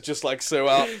 because it was just like so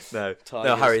out. No,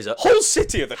 Tigers. Harry's a Whole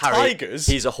city of the Harry, Tigers.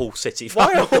 He's a Hull City fan.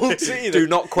 Why a Hull City? Do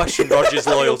not question Roger's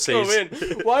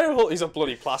loyalties. Why a Hull? He's a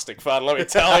bloody plastic fan. Let me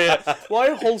tell you. Why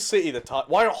a Hull City the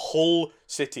Why a Hull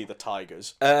City the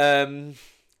Tigers?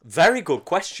 Very good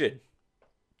question.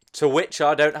 To which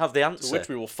I don't have the answer. Which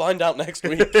we will find out next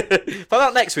week. Find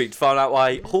out next week to find out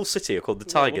why Hull City are called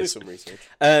the We'll do Tigers. some research.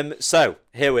 So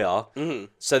here we are. Mm-hmm.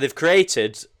 So they've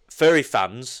created furry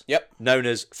fans, Yep. known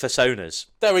as Fursonas,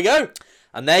 There we go.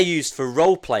 and they're used for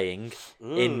role playing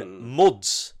in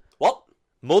muds, What?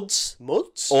 muds,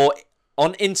 Muds? or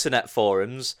on internet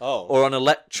forums, Oh. or on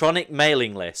electronic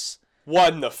mailing lists.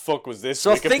 When the fuck was this?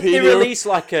 So I Wikipedia? think they release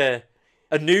like a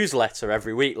newsletter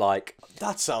every week, like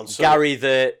That sounds so... Gary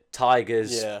the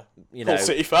Tigers. Yeah. You know, Hull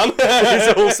City fan. He's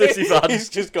a Hull City fan. He's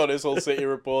just got his Hull City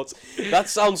reports. That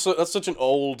sounds so... That's such an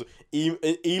old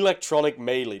electronic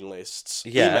mailing lists.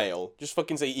 Yeah. Email. Just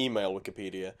fucking say email,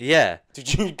 Wikipedia. Yeah.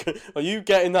 Are you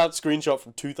getting that screenshot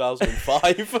from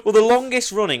 2005? Well, the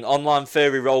longest running online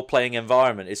furry role playing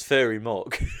environment is Furry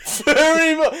Muck.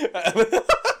 Furry Muck.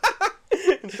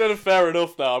 Instead of fair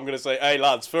enough now, I'm going to say, hey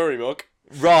lads, Furry Muck.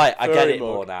 Right, I get Furry it Muck.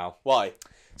 more now. Why?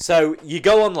 So you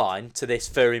go online to this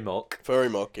Furry Muck. Furry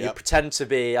Muck, You yeah. pretend to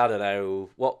be, I don't know,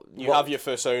 what... You have your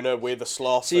persona with a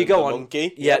sloth So you and go a on,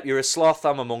 monkey. Yep, you're a sloth,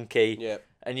 I'm a monkey. Yep.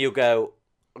 And you go,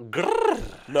 grrr,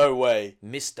 No way.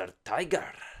 Mr. Tiger.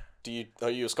 Are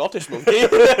you a Scottish monkey?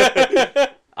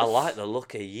 I like the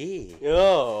look of ye.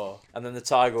 Oh. And then the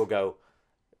tiger will go,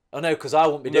 oh no, because I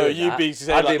won't be No, doing you'd that. be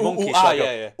saying I'd like, be a monkey, ooh, so I go,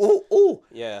 yeah. ooh, ooh,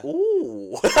 Yeah.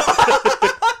 ooh.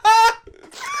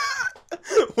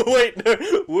 Wait, no.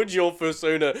 Would your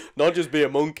persona not just be a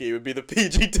monkey? It would be the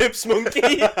PG Tips monkey.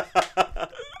 Monkey,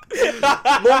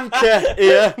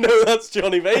 yeah. No, that's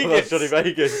Johnny Vegas. That's Johnny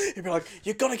Vegas. He'd be like,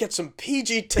 you gotta get some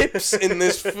PG Tips in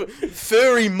this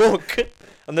furry muck.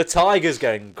 And the tiger's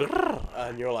going, grrr.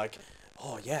 And you're like,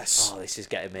 oh yes. Oh, this is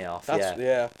getting me off, That's,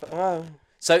 yeah. yeah.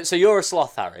 So you're a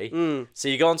sloth, Harry. So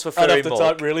you go onto a I'd furry have to muck.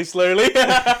 type really slowly.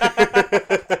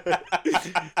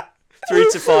 3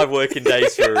 to 5 working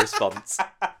days for a response.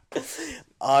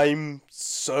 I'm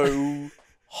so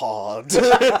hard.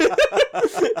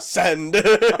 Send.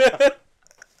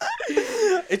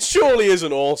 It surely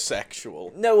isn't all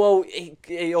sexual. No, well,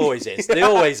 it always is. They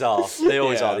always are. They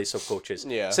always Yeah. are, these subcultures.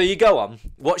 Yeah. So you go on,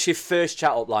 what's your first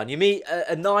chat up line? You meet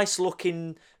a nice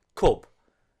looking cub.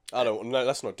 No,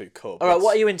 let's not do cub. All right,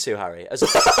 what are you into, Harry? As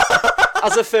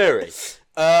a furry?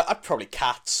 Probably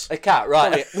cats. A cat,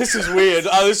 right. This is weird.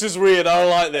 Oh, this is weird. I don't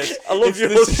like this. I love your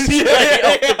This straight is-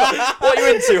 off the bat. What are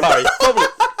you into, Harry?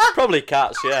 Probably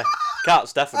cats, yeah.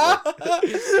 Cats,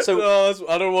 definitely. So, No,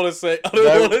 I don't want to say. I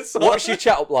don't want to say. what's your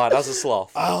chat up line as a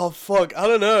sloth? Oh fuck! I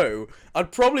don't know.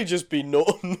 I'd probably just be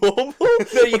normal. No,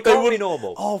 you can't be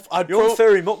normal. Oh, I'd You're on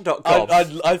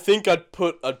furrymuck.com. I think I'd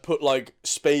put like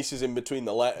spaces in between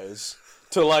the letters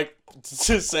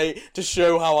to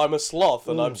show how I'm a sloth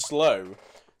and I'm slow.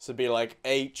 So it'd be like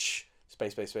H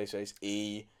space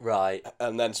E Right,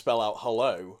 and then spell out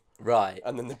hello right.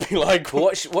 and then they'd be like,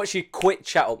 What's your quick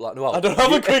chat up line? Well, I don't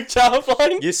have a quick chat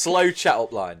line. your slow chat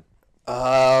up line.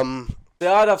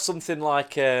 So I'd have something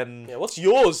like Yeah, what's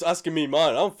yours? Asking me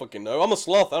mine. I don't fucking know. I'm a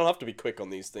sloth. I don't have to be quick on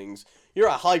these things. You're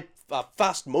a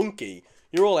fast monkey.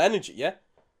 You're all energy, yeah?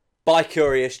 By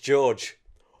Curious George.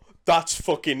 That's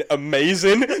fucking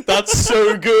amazing. That's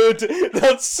so good.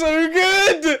 That's so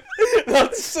good.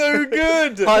 That's so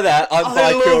good. Hi there, I'm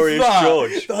By Curious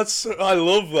George. I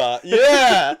love that.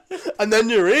 Yeah. And then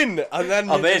you're in. And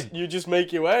then you just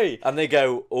make your way. And they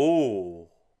go, ooh.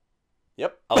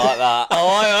 Yep. I like that. I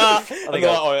like that. And they they're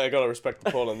go- like, oh, yeah, I gotta respect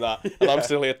the call on that. And I'm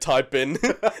still here typing.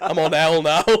 I'm on L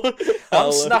now.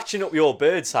 I'm snatching up your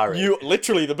birds, Harry. You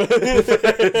literally the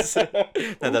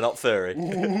bird. No, they're not furry.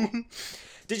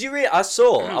 Did you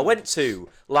I went to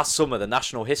last summer the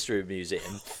National History Museum.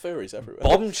 Furries everywhere.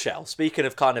 Bombshell. Speaking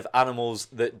of kind of animals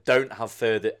that don't have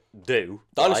fur that do.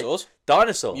 Dinosaurs. Right?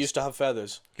 Dinosaurs. Used to have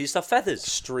feathers. Used to have feathers.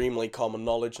 Extremely common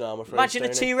knowledge now, I'm afraid. Imagine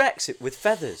a Stoney. T-Rex with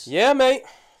feathers. Yeah, mate.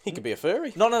 He could be a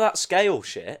furry. None of that scale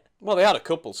shit. Well, they had a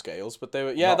couple scales, but they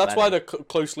were... Yeah, Not that's why many. they're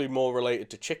closely more related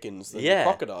to chickens than Yeah.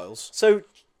 crocodiles. So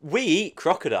we eat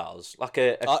crocodiles like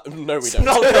a No, we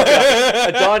not don't. a crocodile,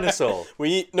 a dinosaur. We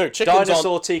eat... No, chickens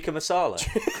Dinosaur tikka masala.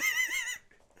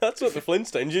 That's what the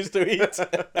Flintstones used to eat.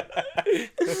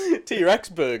 T-Rex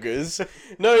burgers.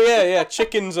 No, yeah.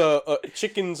 Chickens are...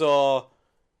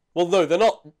 Well, no, they're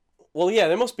not... Well, yeah,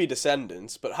 they must be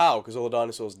descendants, but how? Because all the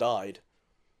dinosaurs died.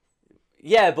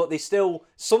 Yeah, but they still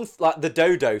like the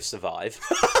dodo survive.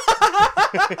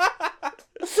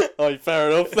 Oh, fair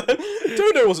enough then.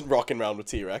 Dodo wasn't rocking around with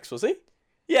T-Rex, was he?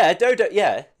 Yeah, Dodo.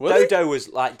 Yeah, Was he? Dodo was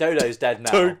like Dodo's dead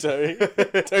now.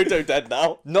 Dodo dead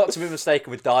now. Not to be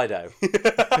mistaken with Dido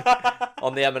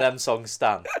on the Eminem song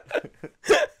 "Stan."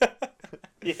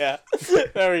 Yeah,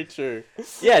 very true.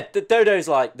 Yeah, Dodo's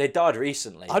like they died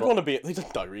recently. I'd want to be... They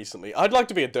didn't die recently. I'd like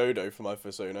to be a dodo for my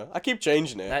persona. I keep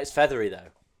changing it. No, it's feathery though.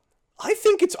 I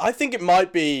think it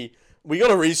might be... We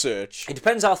gotta research. It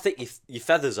depends how thick your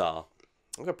feathers are.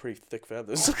 I've got pretty thick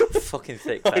feathers. Fucking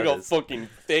thick I feathers. got fucking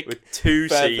thick With two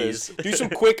feathers. C's. Do some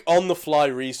quick on-the-fly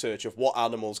research of what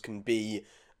animals can be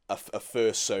a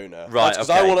fursona. Right, Because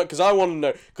okay. I want to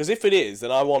know... Because if it is, then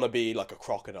I want to be like a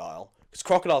crocodile. Because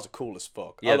crocodiles are cool as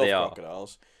fuck. Yeah, I love they are.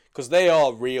 crocodiles. because they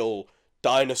are real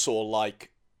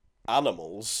dinosaur-like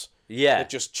animals Yeah. that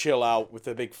just chill out with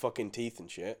their big fucking teeth and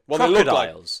shit. Well, they look like...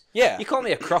 Crocodiles. Yeah. You can't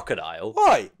be a crocodile.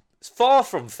 Why? It's far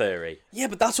from furry. Yeah,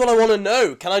 but that's what I want to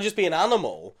know. Can I just be an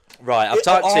animal? Right, I've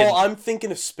typed in... I'm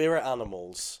thinking of spirit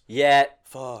animals. Yeah,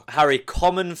 Fuck. Harry,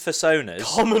 common personas.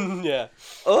 Common, yeah.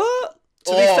 To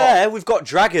be fair, we've got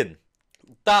dragon.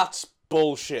 That's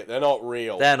bullshit. They're not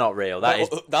real. They're not real.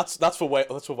 That's That's for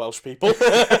Welsh people.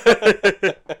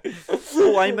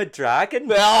 oh, I'm a dragon.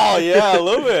 Oh yeah, I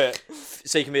love it.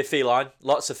 So you can be a feline.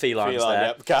 Lots of felines there.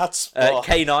 Yep. Cats.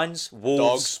 Canines, wolves,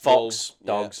 Dogs, fox, wolves,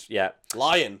 dogs. Yeah.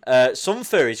 Lion. Some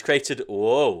furries created.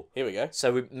 Whoa. Here we go.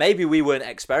 So maybe we weren't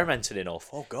experimenting enough.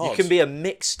 Oh, God. You can be a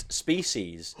mixed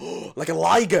species, Like a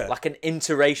liger. like an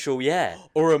interracial. Yeah.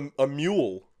 Or a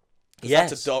mule. Yes.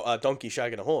 That's a donkey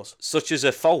shagging a horse. Such as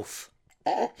a foalth,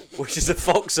 which is a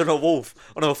fox and a wolf.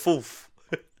 Oh no, a foalth.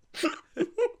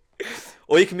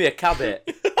 Or you can be a cabbit.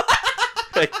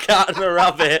 A cat and a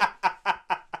rabbit.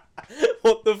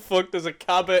 What the fuck does a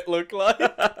cabbit look like?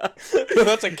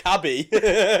 That's a cabbie.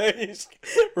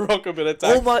 Rock a bit of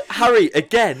Oh my, Harry!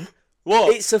 Again,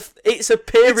 What? it's a It's a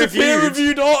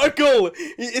peer-reviewed article.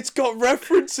 It's got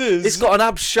references. It's got an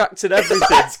abstract and everything.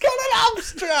 It's got an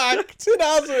abstract. It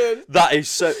hasn't. That is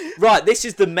so right. This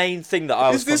is the main thing that I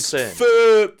was Is this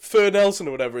concerned. Fur Nelson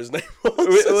or whatever his name was?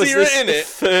 Was Has he this written it?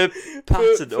 Fur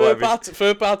Patton or whatever.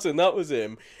 Fur Patton, that was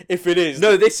him. If it is.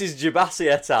 No, this is Jabassi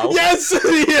et al. Yes,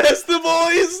 yes, the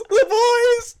boys.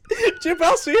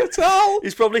 Jabassi et al.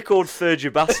 He's probably called Fur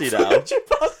Jabassi now.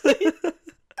 Jabassi.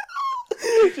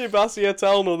 Jabassi et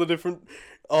al. And all the different.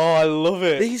 Oh, I love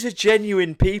it. These are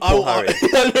genuine people, Harry.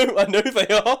 I know they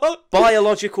are.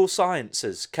 Biological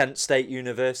Sciences, Kent State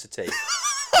University.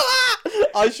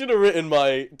 I should have written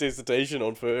my dissertation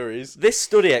on furries. This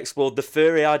study explored the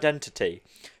furry identity.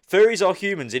 Furries are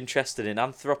humans interested in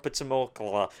anthropomorphic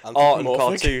art and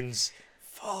cartoons.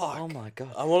 Fuck. Oh my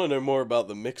god. I want to know more about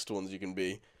the mixed ones you can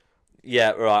be.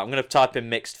 Yeah, right. I'm going to type in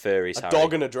mixed furries, A Harry.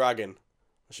 dog and a dragon.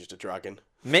 That's just a dragon.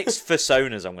 Mixed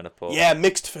personas, I'm going to put. Yeah,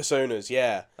 mixed personas,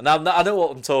 yeah. And I know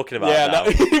what I'm talking about Yeah, now.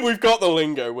 no, we've got the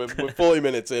lingo. We're 40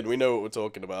 minutes in. We know what we're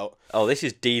talking about. Oh, this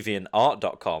is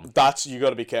deviantart.com. You got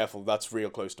to be careful. That's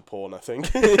real close to porn, I think.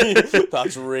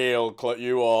 That's real close.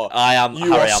 You are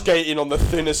skating on the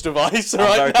thinnest of ice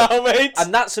right now, mate.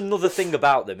 And that's another thing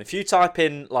about them. If you type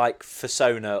in, like,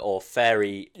 persona or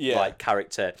fairy, like,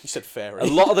 character... You said fairy. A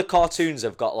lot of the cartoons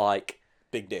have got, like...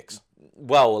 Big dicks.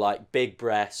 Well, like, big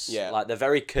breasts. Yeah. Like, they're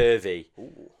very curvy.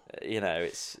 You know,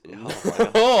 it's... Oh, my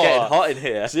God. Oh. It's getting hot in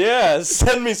here. Yeah,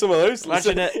 send me some of those.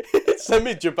 Imagine it. Send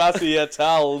me Jabassi et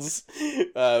al.'s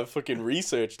fucking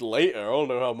research later. I don't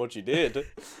know how much he did.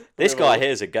 This guy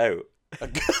here's a goat.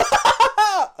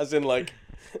 As in like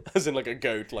a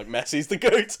goat, like Messi's the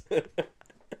goat.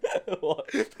 What?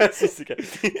 Messi's the goat.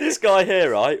 This guy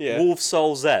here, right? Yeah. Wolf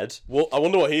Soul Z. Well, I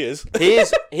wonder what he is.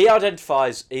 He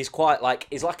identifies, he's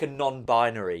like a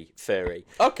non-binary furry.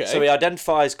 Okay. So he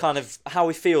identifies kind of how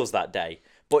he feels that day.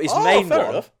 But his Oh, main fair one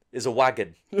enough. is a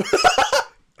wagon.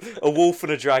 A wolf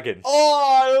and a dragon.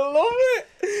 Oh, I love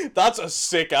it. That's a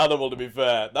sick animal, to be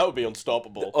fair. That would be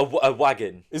unstoppable. A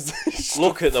wagon. Is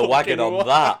Look at the wagon on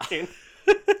that.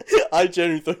 I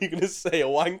genuinely thought you were going to say a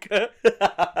wanker.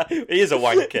 He is a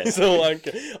wanker. He's a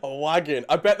wanker. A wagon.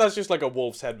 I bet that's just like a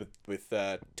wolf's head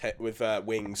with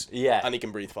wings. Yeah. And he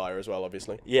can breathe fire as well,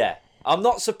 obviously. Yeah. I'm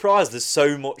not surprised there's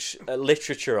so much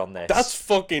literature on this. That's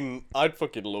fucking... I'd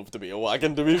fucking love to be a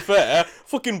wagon, to be fair.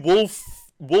 Fucking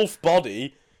wolf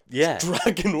body. Yeah.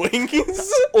 Dragon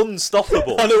wings.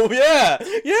 Unstoppable. I know,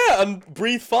 yeah, and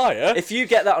breathe fire. If you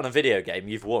get that on a video game,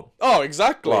 you've won. Oh,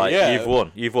 exactly, Like, yeah. You've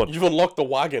won. You've unlocked the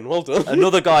wagon, well done.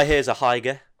 Another guy here's a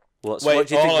hyger. What do you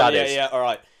think that is? Yeah,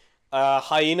 alright.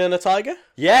 Hyena and a tiger?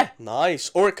 Yeah.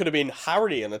 Nice. Or it could have been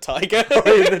Harry and a tiger.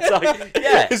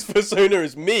 Yeah. His persona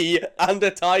is me and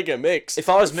a tiger mixed. If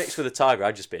I was mixed with a tiger,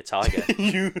 I'd just be a tiger.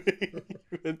 you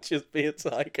would just be a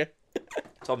tiger.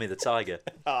 Tommy the tiger.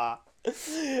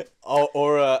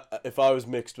 Or if I was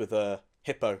mixed with a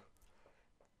hippo.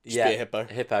 Just be a hippo.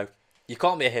 Hippo. You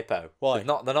can't be a hippo. Why?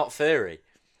 They're not furry.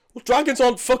 Well, dragons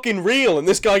aren't fucking real, and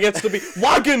this guy gets to be...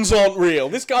 Wagons aren't real.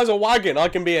 This guy's a wagon. I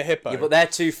can be a hippo. Yeah, but they're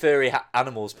two furry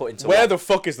animals put into Where one. the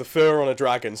fuck is the fur on a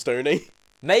dragon, Stoney?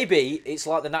 Maybe it's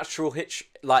like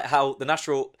how the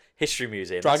Natural History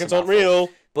Museum. Dragons aren't real.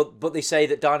 But they say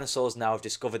that dinosaurs now have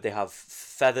discovered they have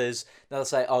feathers. Now they'll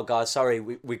say, "Oh, guys, sorry,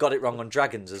 we got it wrong on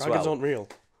dragons as Dragons well." aren't real.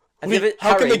 Have you ever-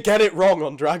 How can Harry, they get it wrong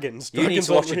on dragons? You need Dragons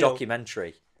to watch aren't a real.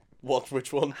 documentary. What?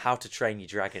 Which one? How to Train Your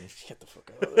Dragon. Get the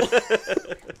fuck out of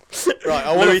there. Right,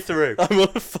 I Louis want Theroux. I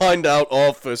want to find out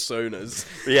our personas.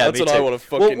 Yeah, That's me what too. I want to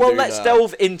fucking well, do let's now.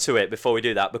 delve into it before we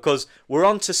do that, because we're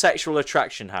on to sexual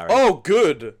attraction, Harry. Oh,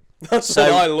 good. That's So,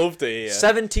 what I love to hear.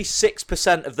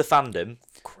 76% of the fandom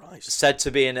Christ. said to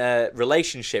be in a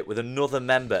relationship with another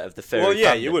member of the furry Well,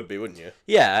 yeah, fandom. you would be, wouldn't you?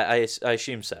 Yeah, I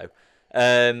assume so.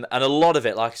 And a lot of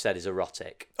it, like I said, is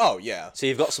erotic. Oh, yeah. So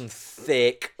you've got some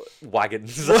thick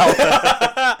wagons out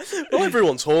there. Well,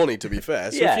 everyone's horny, to be fair.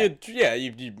 So Yeah.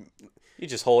 if you You're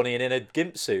just horny and in a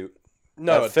gimp suit.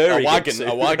 no, A furry a wagon, suit.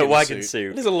 a wagon, A wagon suit.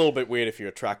 suit. It is a little bit weird if you're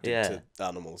attracted Yeah. to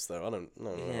animals, though. I don't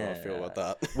know how I feel about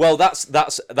that. Well, that's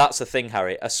the thing,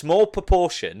 Harry. A small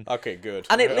proportion. Okay, good.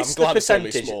 And it I'm lists the glad it's only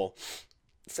percentage. small.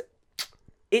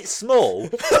 It's small,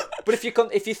 but if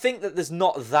you think that there's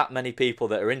not that many people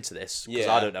that are into this, because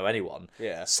Yeah. I don't know anyone.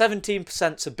 Yeah.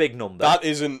 17%'s a big number. That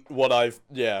isn't what I've.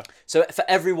 Yeah. So for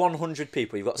every 100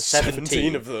 people, you've got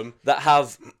 17 of them. that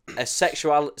have a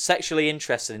sexually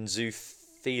interested in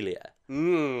zoophilia,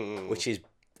 which is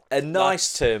a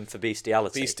nice term for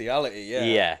bestiality. Bestiality, yeah.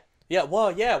 Yeah. Yeah, well,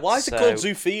 yeah. Why is it So- called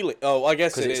zoophilia? Oh, I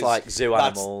guess it it's is. like zoo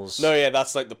That's- animals. No, yeah,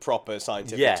 that's like the proper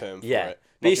scientific Yeah, term for yeah. it.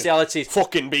 Bestiality.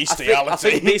 Fucking I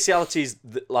bestiality. think bestiality is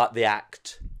like the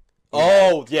act,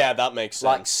 Oh, yeah, that makes sense.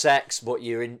 like sex, but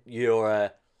you're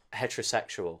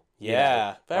heterosexual. you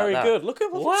yeah, know, very like that. good. Look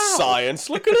at Wow. science.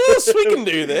 Look at us. We can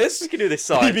do this. We can do this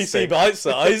science BBC thing. Bite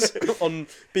Size on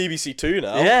BBC Two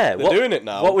now. Yeah, they're doing it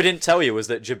now. What we didn't tell you was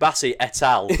that Jabassi et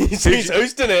al. He's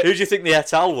hosting it. Who do you think the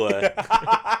et al were?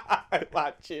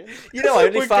 Imagine. You know, I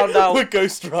only found out. We're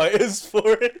ghostwriters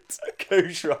for it.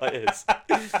 Ghostwriters.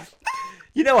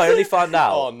 You know, I only found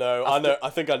out. Oh no, I know. I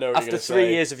think I know what you're After gonna 3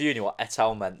 say. years of uni, what et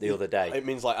al meant the other day. It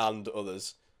means like and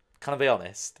others. Can I be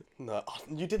honest? No,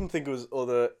 you didn't think it was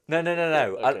other. No.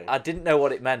 Okay. I didn't know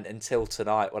what it meant until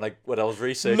tonight when I was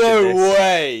researching No this.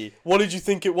 way. What did you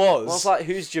think it was? I was like,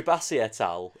 who's Jabassi et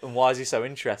al. And why is he so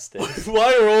interested?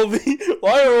 why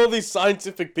are all these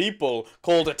scientific people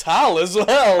called Ital as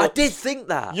well? I did think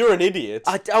that. You're an idiot.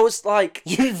 I was like,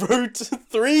 You wrote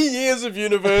 3 years of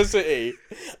university,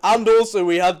 and also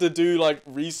we had to do like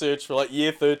research for like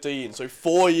year 13, so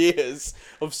 4 years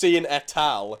of seeing et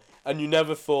al. And you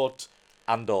never thought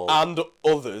and all. and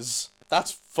others.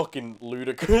 That's fucking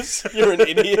ludicrous. You're an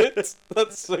idiot.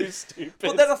 That's so stupid.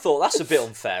 But then I thought, that's a bit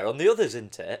unfair on the others,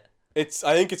 isn't it? I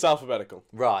think it's alphabetical.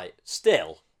 Right.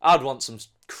 Still, I'd want some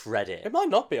credit. It might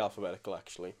not be alphabetical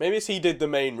actually. Maybe it's he did the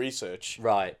main research.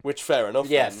 Right. Which fair enough.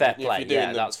 Yeah, then. fair If play. you're doing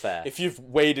Yeah, that's fair. If you've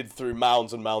waded through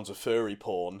mounds and mounds of furry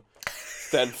porn,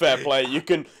 then fair play. You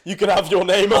can have your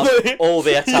name on it. All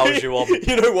the et als you want.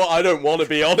 You know what? I don't want to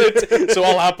be on it, so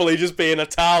I'll happily just be an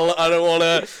Ital. I don't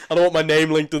want my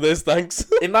name linked to this. Thanks.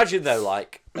 Imagine though,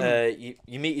 like,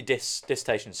 you meet your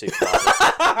dissertation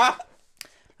supervisor,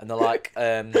 and they're like,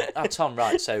 "Oh, Tom,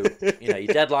 right? So your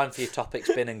deadline for your topic's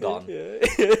been and gone,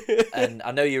 and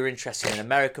I know you're interested in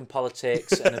American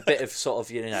politics and a bit of sort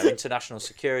of international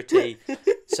security.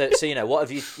 So what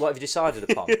have you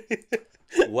decided upon?"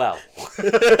 Well,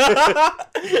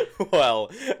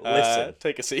 listen.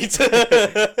 Take a seat.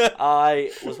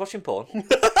 I was watching porn,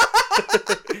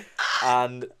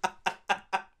 and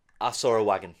I saw a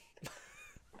wagon.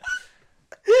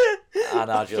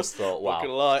 And I just thought, Not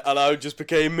gonna wow. lie, and I just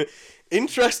became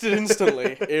interested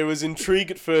instantly. It was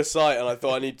intrigue at first sight, and I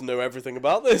thought I need to know everything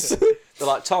about this. They're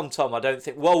like, Tom, I don't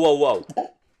think... Whoa.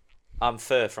 I'm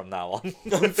Fur from now on.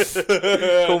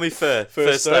 Call me Fur.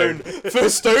 First Stone.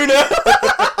 First stoner.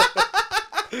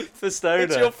 Fur Stoner.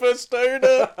 It's your first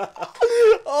stoner.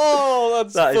 Oh,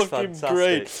 That is fucking fantastic.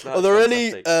 great. That's Are there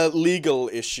fantastic. any legal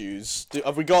issues?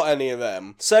 Have we got any of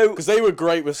them? So, Because they were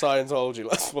great with Scientology.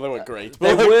 Well, they weren't great.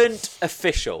 they But weren't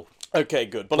official. okay,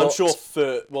 good. But I'm But- sure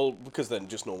because they're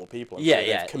just normal people. I'm Yeah, sure they've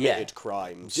yeah, committed yeah.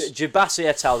 crimes. Jabassi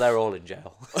et al., they're all in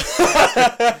jail.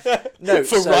 No,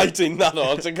 for writing that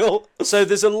article. So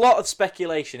there's a lot of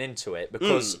speculation into it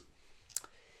because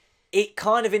it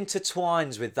kind of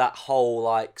intertwines with that whole,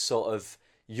 like, sort of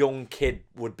young kid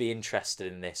would be interested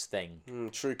in this thing.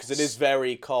 True, because it is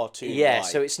very cartoon. Yeah,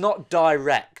 so it's not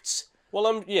direct.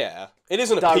 Well, yeah. It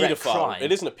isn't a Direct paedophile. crime.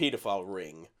 It isn't a paedophile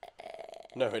ring.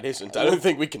 No, it isn't. I don't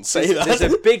think we can say that. There's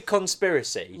a big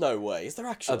conspiracy No way. Is there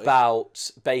actually? about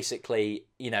basically,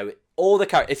 all the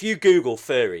characters. If you Google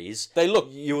furries, They look.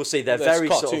 you will see they're There's very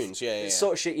cartoons, sort of, yeah.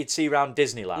 sort of shit you'd see around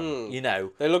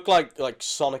Disneyland, They look like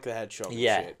Sonic the Hedgehog.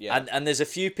 Yeah. And shit. Yeah. And there's a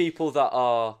few people that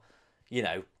are,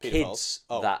 kids Pedophiles.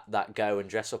 Oh. that go and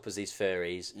dress up as these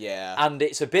furries. Yeah. And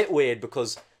it's a bit weird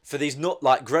because for these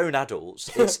grown adults,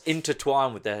 it's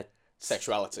intertwined with their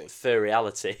Sexuality.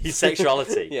 furryality,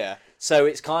 sexuality. Yeah. So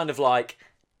it's kind of like,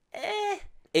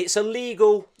 It's a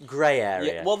legal grey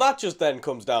area. Yeah, well, that just then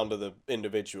comes down to the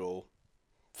individual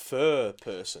fur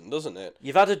person, doesn't it?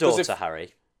 You've had a 'Cause daughter, if-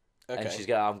 Harry, Okay. and she's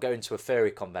going, I'm going to a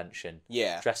furry convention,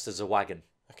 Yeah. dressed as a wagon,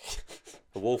 Okay.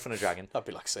 a wolf and a dragon. That'd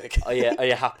be like sick. Are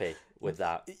you happy with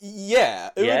that? Yeah.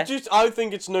 It Yeah? would just. I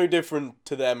think it's no different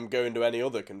to them going to any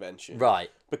other convention. Right.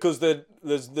 Because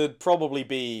there'd probably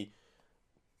be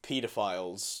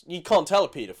paedophiles. You can't tell a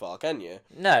paedophile, can you?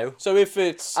 No. So if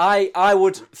it's I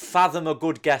would fathom a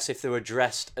good guess if they were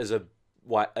dressed as a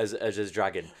as a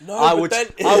dragon. No, I but would then-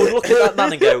 I would look at that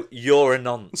man and go, "You're a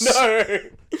nonce."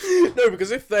 no,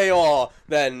 because if they are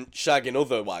then shagging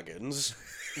other wagons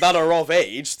that are of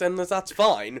age, then that's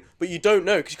fine. But you don't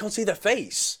know because you can't see their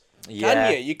face, Yeah.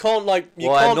 can you? You can't you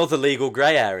Well, can't. another legal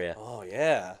grey area. Oh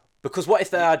yeah. Because what if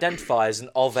they identify as an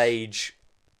of-age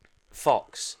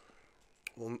fox?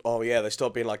 Oh yeah, they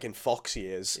start being like in fox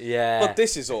years. Yeah. But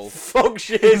this is all. Fox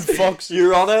years, Fox-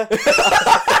 Your Honour.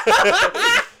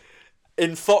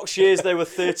 In Fox years, they were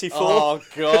 34. Oh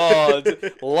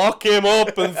God! Lock him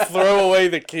up and throw away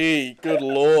the key. Good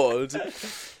Lord.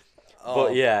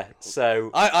 But yeah,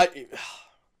 so I think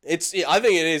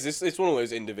it is. It's one of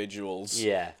those individuals.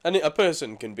 yeah, And a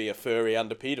person can be a furry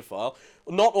and a paedophile.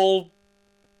 Not all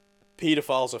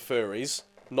paedophiles are furries.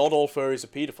 Not all furries are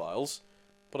paedophiles.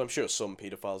 But I'm sure some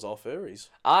paedophiles are furries.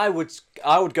 I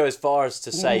would go as far as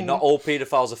to say not all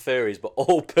paedophiles are furries, but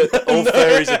all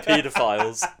furries are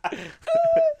paedophiles.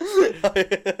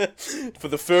 For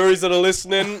the furries that are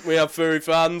listening, we have furry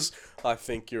fans. I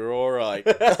think you're all right.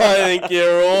 I think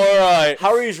you're all right.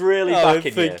 Harry's really I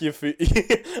backing think you.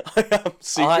 I am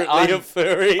secretly I'm- a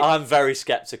furry. I'm very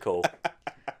sceptical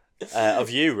of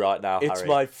you right now, It's Harry.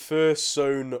 my first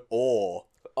sown oar.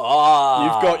 Ah,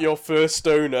 You've got your first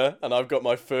stoner, and I've got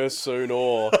my first sown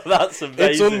oar. That's amazing.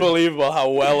 It's unbelievable how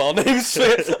well our names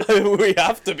fit. We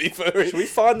have to be furry. Should we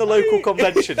find the local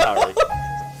convention, Harry?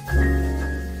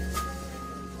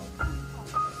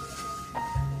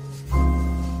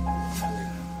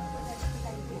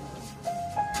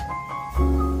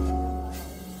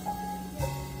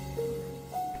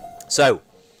 So,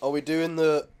 Are we doing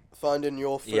the finding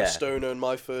your first Yeah. stoner and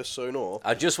my first sown oar?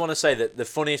 I just want to say that the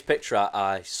funniest picture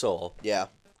I saw Yeah.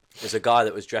 was a guy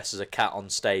that was dressed as a cat on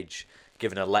stage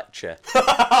giving a lecture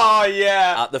Oh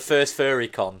yeah. at the first Furry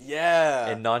Con Yeah.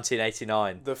 in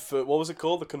 1989. What was it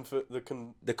called? The Comfort.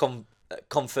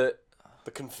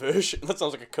 conversion. That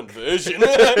sounds like a conversion.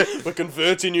 We're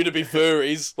converting you to be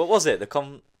furries. What was it?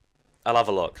 I'll have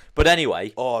a look. But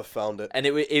anyway, Oh, I found it.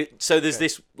 and so there's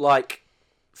this like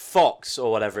fox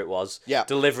or whatever it was, Yeah.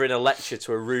 delivering a lecture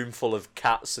to a room full of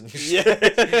cats and shit. Yes.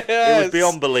 It was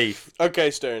beyond belief. Okay,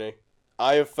 Stoney.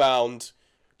 I have found.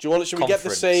 Do you want? Should we get the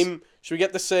Conference. same? Should we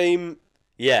get the same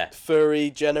Yeah.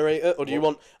 furry generator, or do you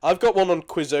want? I've got one on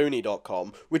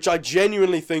Quizoni.com, which I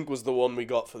genuinely think was the one we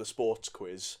got for the sports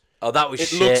quiz. Oh, that was It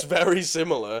shit. looks very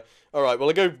similar. All right, well,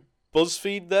 I go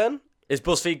BuzzFeed then. Has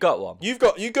BuzzFeed got one? You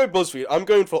go BuzzFeed. I'm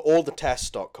going for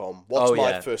allthetests.com. What's Oh, my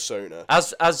yeah. persona?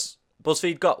 Has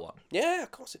BuzzFeed got one? Yeah,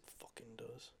 of course it fucking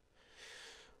does.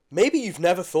 Maybe you've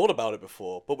never thought about it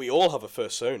before, but we all have a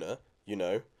fursona, you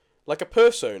know. Like a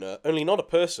persona, only not a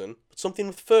person, but something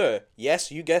with fur.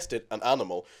 Yes, you guessed it, an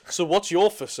animal. So what's your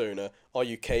fursona? Are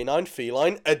you canine,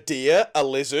 feline, a deer, a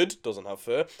lizard, doesn't have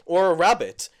fur, or a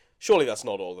rabbit? Surely that's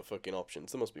not all the fucking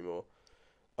options. There must be more.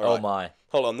 All Oh right. my.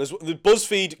 Hold on, there's the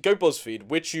BuzzFeed. Go BuzzFeed.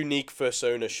 Which unique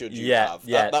fursona should you Yeah, have?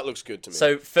 yeah. That looks good to me.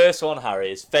 So first one,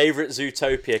 Harry, is favourite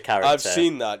Zootopia character. I've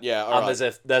seen that. Yeah. All And right. there's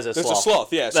a There's sloth. a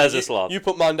sloth. Yeah. So There's you, a sloth. You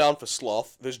put mine down for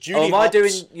sloth. There's Judy. Oh, am I Hopps.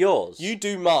 doing yours? You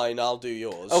do mine. I'll do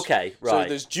yours. Okay, So right.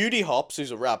 there's Judy Hopps, who's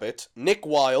a rabbit. Nick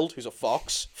Wilde, who's a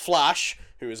fox. Flash,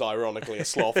 who is ironically a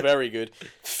sloth. Very good.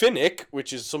 Finnick,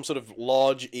 which is some sort of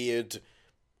large-eared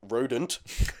rodent.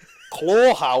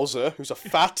 Clawhauser, who's a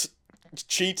fat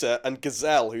cheetah, and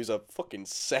Gazelle, who's a fucking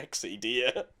sexy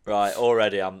deer. Right,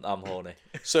 already I'm horny.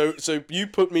 So you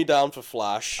put me down for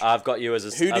Flash. I've got you as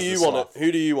a Who do as you the want sloth. to?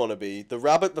 Who do you want to be? The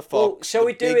rabbit, the Well, fox. shall the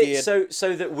we do big-eared- it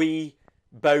so that we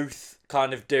both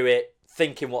kind of do it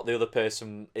thinking what the other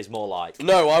person is more like?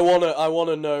 No, I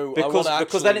wanna know.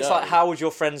 Because then it's like, how would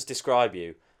your friends describe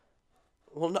you?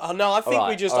 Well, no, I think Alright,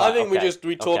 we just. alright, I think okay,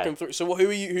 we talk okay. them through. So who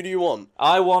are you? Who do you want?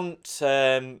 I want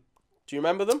Do you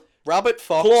remember them? Rabbit,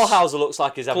 fox. Clawhauser looks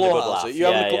like he's having a good laugh. Clawhauser. You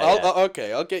having a Yeah, yeah.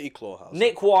 Okay, I'll get you Clawhauser.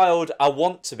 Nick Wilde, I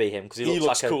want to be him because he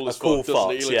looks like cool a as cool fuck,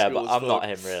 doesn't he? fox. He looks Yeah, cool but as I'm not fuck.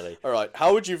 him really. All right.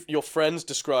 How would your friends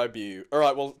describe you? All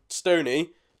right. Well, Stoney,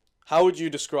 how would you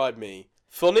describe me?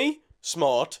 Funny,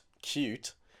 smart,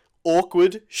 cute,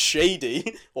 awkward,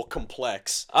 shady, or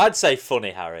complex? I'd say funny,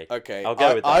 Harry. Okay. I'll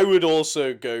go with that. I would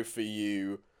also go for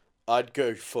you. I'd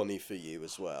go funny for you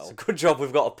as well. Good job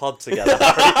we've got a pod together.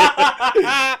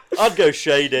 I'd go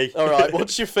shady. All right,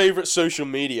 what's your favourite social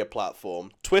media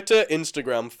platform? Twitter,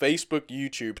 Instagram, Facebook,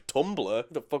 YouTube, Tumblr?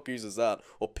 Who the fuck uses that?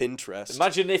 Or Pinterest?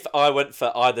 Imagine if I went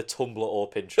for either Tumblr or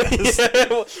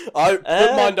Pinterest. I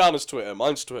put mine down as Twitter.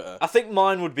 Mine's Twitter. I think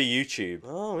mine would be YouTube.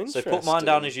 Oh, So interesting. put mine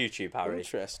down as YouTube, Harry.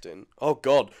 Interesting. Oh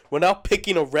god, we're now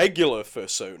picking a regular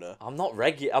persona. I'm not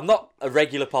a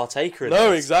regular partaker in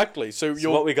No, this. exactly. So,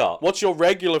 what we got? What's your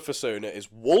regular persona?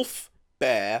 Is wolf,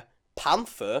 bear,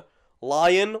 panther,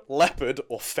 lion, leopard,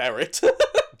 or ferret?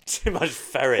 Too much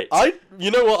ferret.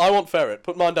 You know what? I want ferret.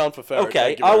 Put mine down for ferret. Okay,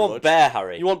 Thank you I very want much. bear,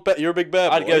 Harry. You want bear? You're a big bear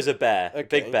boy. I'd go as a bear.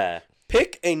 Okay. Big bear.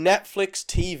 Pick a Netflix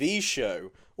TV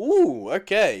show. Ooh,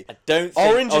 okay. I don't think...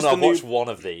 Orange is I've the new- watched one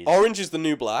of these. Orange is the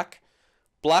New Black,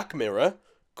 Black Mirror,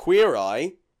 Queer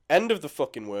Eye, End of the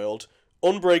Fucking World,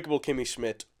 Unbreakable Kimmy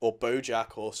Schmidt, or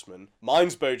BoJack Horseman.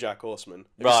 Mine's BoJack Horseman.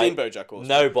 Have you seen BoJack Horseman?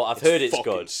 No, but I've heard it's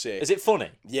fucking good. sick. Is it funny?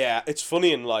 Yeah, it's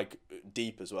funny and like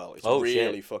deep as well. It's Oh,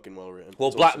 really shit. fucking well written. Well,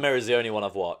 It's Black awesome. Mirror is the only one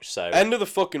I've watched, so... End of the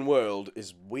Fucking World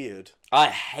is weird.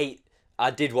 I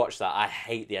did watch that. I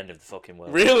hate the end of the fucking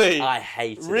world. Really? I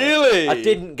hated Really? it. I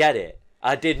didn't get it.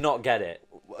 I did not get it.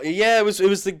 Yeah, it was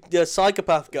the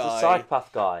psychopath guy. The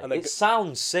psychopath guy. And they It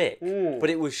sounds sick, but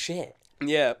it was shit.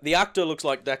 Yeah, the actor looks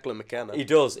like Declan McKenna. He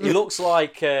does. He looks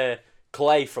like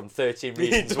Clay from 13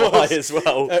 Reasons does. Why as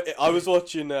well. I was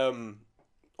watching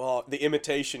The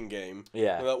Imitation Game.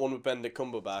 Yeah. That one with Benedict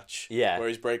Cumberbatch. Yeah. Where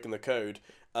he's breaking the code,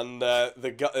 and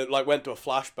the guy like went to a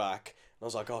flashback. And I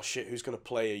was like, oh shit, who's gonna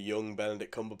play a young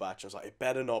Benedict Cumberbatch? I was like, it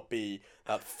better not be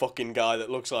that fucking guy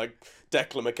that looks like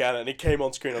Declan McKenna. And he came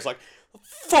on screen. I was like,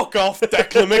 fuck off,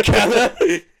 Declan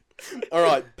McKenna. All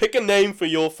right, pick a name for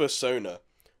your persona.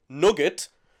 Nugget,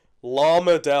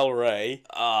 Llama Del Rey,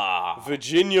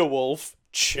 Virginia Woolf,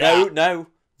 Chad. No.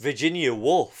 Virginia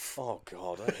Woolf. Oh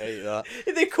god, I hate that.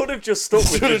 They could have just stuck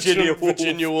with Virginia Woolf.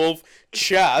 Virginia Woolf,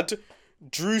 Chad,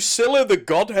 Drusilla the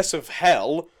Goddess of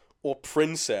Hell, or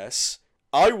Princess.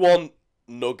 I want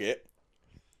Nugget.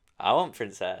 I want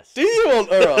Princess. Do you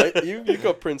want? Alright, you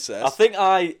got Princess. I think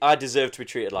I deserve to be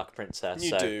treated like a princess.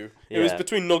 You so, do. Yeah. It was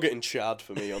between Nugget and Chad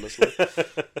for me, honestly.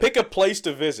 Pick a place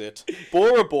to visit.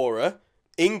 Bora Bora,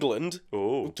 England.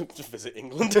 Ooh. To visit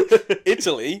England.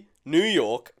 Italy, New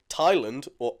York, Thailand,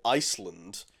 or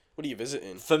Iceland. What are you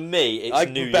visiting? For me, it's I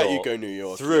New York. bet you go New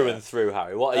York. Through yeah. and through,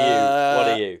 Harry. What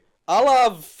are you? I'll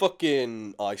have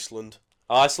fucking Iceland.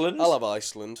 Iceland? I'll have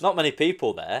Iceland. Not many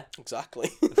people there.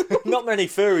 Exactly. Not many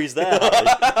furries there, Harry.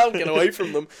 I'll get away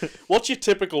from them. What's your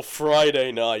typical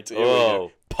Friday night? Here we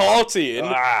go.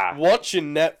 Partying, Ah.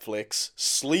 watching Netflix,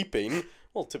 sleeping.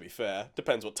 Well, to be fair,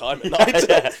 depends what time of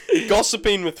night.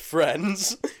 Gossiping with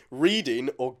friends, reading,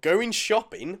 or going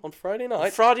shopping on Friday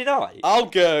night. Friday night? I'll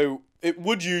go. It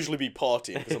would usually be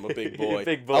partying because I'm a big You're boy. a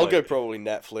big boy. I'll go probably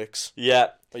Netflix. Yeah.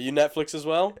 Are you Netflix as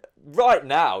well? Right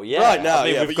now, yeah. Right now, I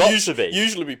mean, yeah. we've but got usually, to be.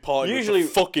 Usually be partying Usually-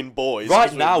 with the fucking boys. Right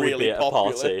 'cause we're now we'd really be at a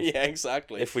popular. party. Yeah,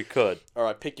 exactly. If we could. All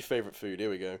right, pick your favourite food. Here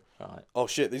we go. Right. Oh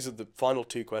shit, these are the final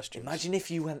two questions. Imagine if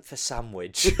you went for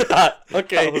sandwich.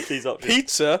 Okay, Out of these options.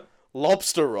 pizza,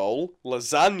 lobster roll,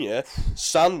 lasagna,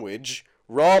 sandwich,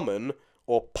 ramen,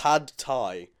 or pad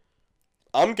thai.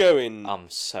 I'm going... I'm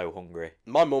so hungry.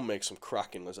 My mum makes some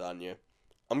cracking lasagna.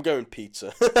 I'm going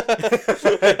pizza. Can't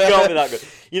be that good.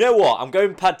 You know what? I'm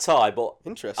going pad thai, but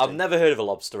Interesting. I've never heard of a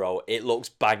lobster roll. It looks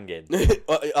banging.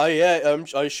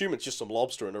 I assume it's just some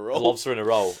lobster in a A roll. lobster in a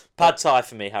roll. Pad thai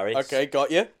for me, Harry. Okay, got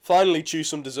you. Finally, choose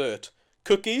some dessert.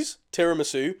 Cookies,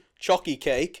 tiramisu, chocky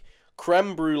cake,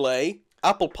 creme brulee,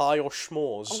 apple pie, or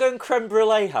s'mores. I'm going creme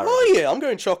brulee, Harry. Oh yeah, I'm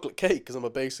going chocolate cake because I'm a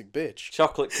basic bitch.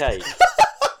 Chocolate cake.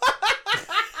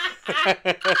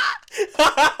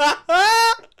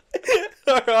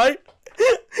 Alright.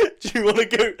 Do you want to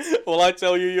go? Will I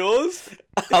tell you yours?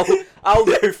 I'll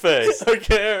go first.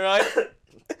 Okay, alright.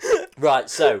 Right,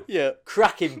 so, Yeah.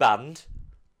 cracking band.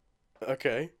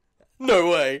 Okay. No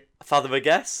way. Fathom a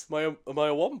guess? Am I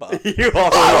a wombat? You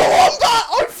are. I love that!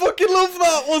 I fucking love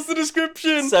that! What's the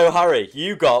description? So, Harry,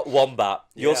 you got wombat.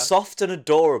 You're Yeah. soft and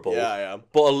adorable. Yeah, I am.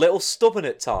 But a little stubborn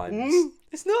at times.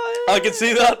 It's not. I can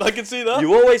see that. I can see that.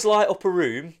 You always light up a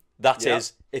room. That Yeah.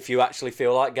 is, if you actually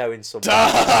feel like going somewhere.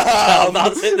 Damn!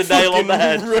 That's hit the nail on the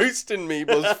Fucking head. roasting me,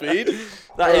 BuzzFeed.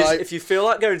 That is, Alright. if you feel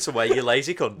like going somewhere, you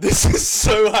lazy cunt. This is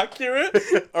so accurate.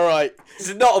 Alright. This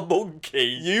is not a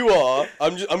monkey. You are.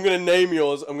 I'm gonna name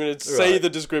yours. I'm gonna say Right. the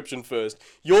description first.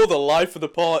 You're the life of the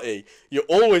party. You're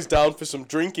always down for some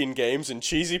drinking games and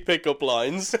cheesy pickup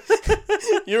lines.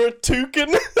 You're a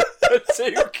toucan. A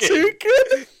toucan.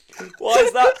 Toucan. Why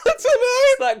is that? I don't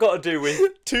know. What's that got to do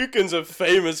with Toucans are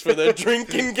famous for their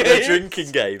drinking their games.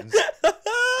 drinking games?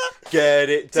 Get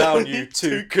it down, you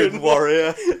toucan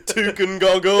warrior. Toucan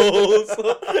goggles.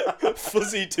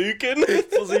 Fuzzy toucan.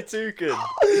 Fuzzy toucan.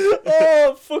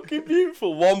 Oh, fucking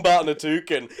beautiful. Wombat and a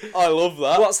toucan. I love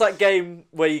that. What's that game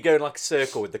where you go in like a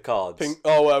circle with the cards?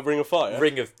 Ring of Fire.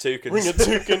 Ring of toucans. Ring of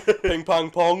toucan. Ping pong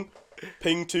pong.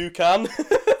 Ping toucan.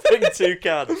 Ping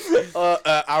toucan.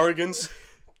 Arrogance.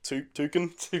 Toucan.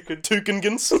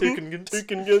 Toucangans.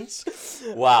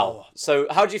 Toucangans. Wow. So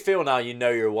how do you feel now you know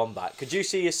you're a wombat? Could you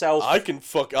see yourself...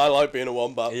 I like being a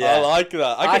wombat. Yeah. I like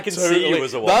that. I can see you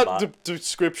as a wombat. That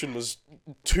description was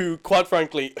too, quite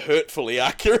frankly, hurtfully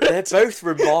accurate. They're both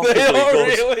remarkably They are good.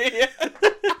 really. Yeah.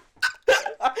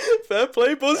 Fair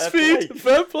play, BuzzFeed. play.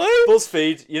 Fair play.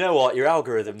 BuzzFeed, you know what? Your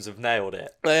algorithms have nailed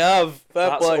it. They have.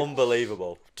 Fair That's play.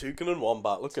 unbelievable. Toucan and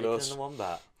wombat. Look at Toucan us. and the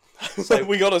wombat. So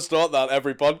we got to start that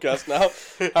every podcast now.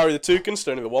 Harry the Toucan,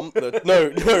 Stoney the Wombat. No,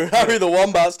 Harry the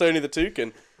Wombat, Stoney the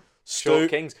Toucan. Short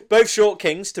kings. Both short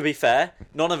kings, to be fair.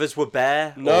 None of us were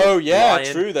bear. No, or yeah,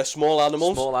 lion. true. They're small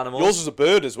animals. Small animals. Yours is a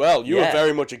bird as well. You were Yeah.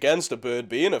 very much against a bird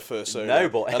being a fursona. No,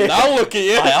 but- and now look at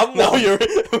you. I am now one. you're.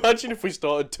 Imagine if we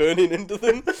started turning into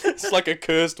them. It's like a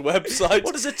cursed website.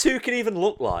 What does a toucan even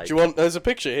look like? Do you want? There's a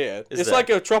picture here. Is It's there? like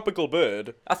a tropical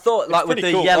bird. I thought, like, with Pretty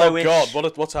the cool. yellowish... Oh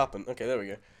God, what's happened? Okay, there we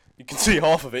go. You can see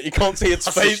half of it. You can't see its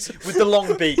face. With the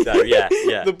long beak, though, yeah.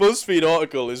 The BuzzFeed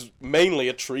article is mainly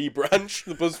a tree branch,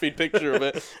 the BuzzFeed picture of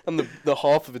it, and the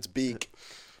half of its beak.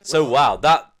 So, wow,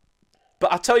 that...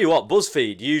 But I tell you what,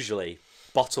 BuzzFeed usually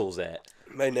bottles it.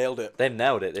 They nailed it. They've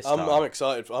nailed it this time. I'm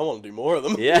excited. I want to do more of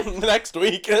them. Yeah. Next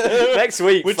week. Next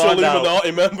week, Which find out.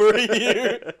 Illuminati member are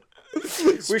you?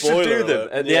 We should do them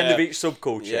at the end of each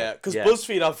subculture. Yeah, because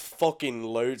BuzzFeed have fucking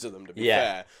loads of them, to be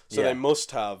fair. So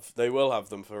they will have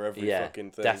them for every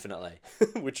fucking thing. Definitely.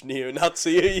 Which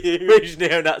neo-Nazi are you? Which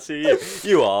neo-Nazi are you?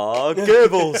 You are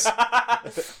Goebbels.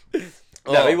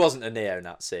 No, he wasn't a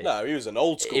neo-Nazi. No, he was an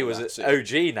old school He was Nazi. an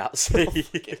OG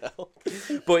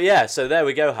Nazi. But yeah, so there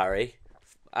we go, Harry.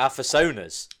 Our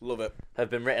personas Love it. have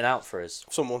been written out for us.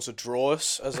 If someone wants to draw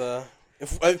us as a...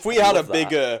 If we had a love that.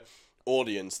 bigger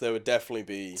audience, there would definitely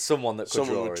be... Someone that could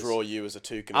Someone draw would us. draw you as a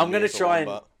toucan. I'm and going me to as a try and...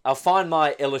 wombat. I'll find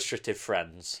my illustrative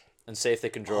friends and see if they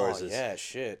can draw us Oh, as... yeah,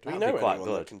 shit. Do we That'd know be quite anyone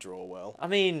good. that can draw well? I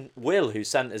mean, Will, who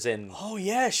sent us in... Oh,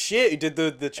 yeah, shit. He did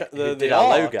who the did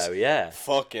our art. logo, yeah.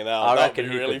 Fucking hell. I That'd reckon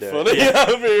be he really could do it. funny. Yeah.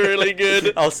 That'd be really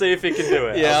good. I'll see if he can do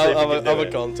it. Yeah, I'll see if he I'll can have do a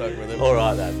it. contact with him. All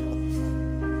right, then.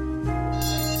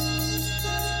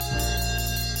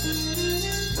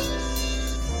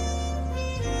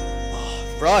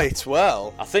 Right,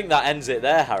 well, I think that ends it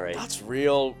there, Harry. that's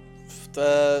real...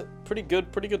 pretty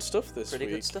good stuff this Pretty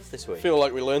week. good stuff this week. I feel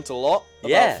like we learnt a lot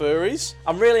Yeah. about furries.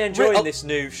 I'm really enjoying Re- this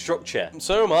new structure.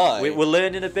 So am I. We're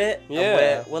learning a bit,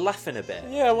 Yeah. and we're laughing a bit.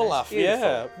 Yeah, we'll It's laugh.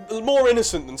 beautiful. Yeah, more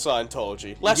innocent than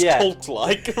Scientology, less Yeah.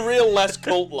 cult-like, real less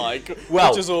cult-like,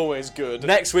 Well, which is always good.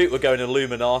 Next week we're going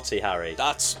Illuminati, Harry.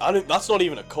 That's not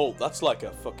even a cult. That's like a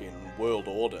fucking world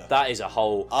order. That is a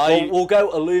whole... I- We'll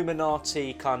go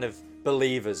Illuminati kind of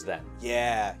believers then.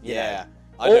 Yeah, You yeah. know.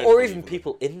 I don't Or believe even them.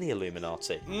 people in the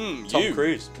Illuminati. Mm, Tom you.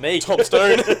 Cruise. Me. Tom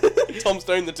Stone. Tom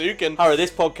Stone the toucan. Harry,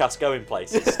 this podcast's going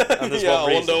places. And there's Yeah,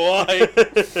 one I reason.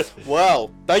 wonder why.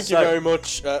 Well, thank you So- very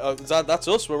much. That's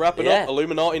us. We're wrapping Yeah. up.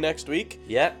 Illuminati next week.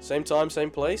 Yeah. Same time, same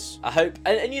place. I hope...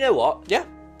 And you know what? Yeah.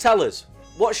 Tell us.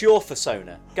 What's your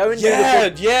persona? Go and do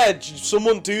the... Yeah.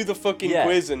 Someone do the fucking Yeah.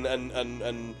 quiz and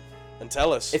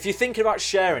tell us. If you're thinking about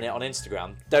sharing it on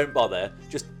Instagram, don't bother.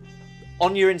 Just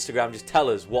on your Instagram, just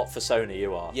tell us what persona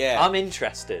you are. Yeah. I'm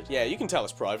interested. Yeah, you can tell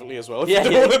us privately as well. If Yeah,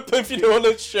 you don't want to, if you don't want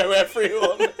to show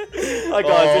everyone. Hi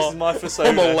guys, this is my persona.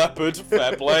 I'm a leopard.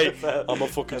 Fair play. Fair- I'm a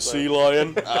fucking fair sea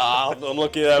lion. I'm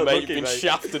lucky there, mate. You've Unlucky, been mate.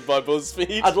 shafted by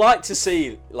BuzzFeed. I'd like to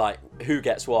see like who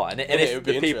gets what, and Yeah, it if would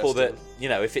the be people that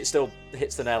interesting. if it still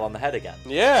hits the nail on the head again.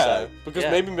 Yeah, So, because yeah.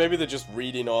 maybe they're just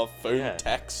reading our phone Yeah.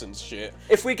 texts and shit.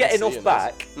 If we get Seeing enough us.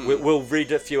 back, we'll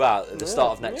read a few out at the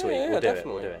start of next Yeah, week. yeah, We'll do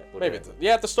definitely. it. We'll do it. We'll Maybe do it.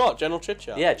 at the start, general chit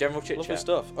chat. Yeah, general chit Lovely chat.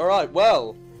 stuff. All right,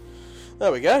 well,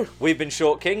 there we go. We've been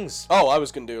Short Kings. Oh, I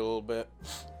was gonna do a little bit.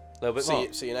 A little bit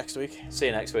more. See you next week. See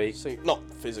you next week. Not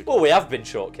physically. Well, we have been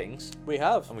Short Kings, We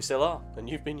have, and we still are. and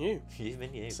you've been you. You've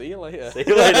been you. See you later. See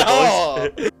you later, boys.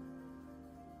 Oh.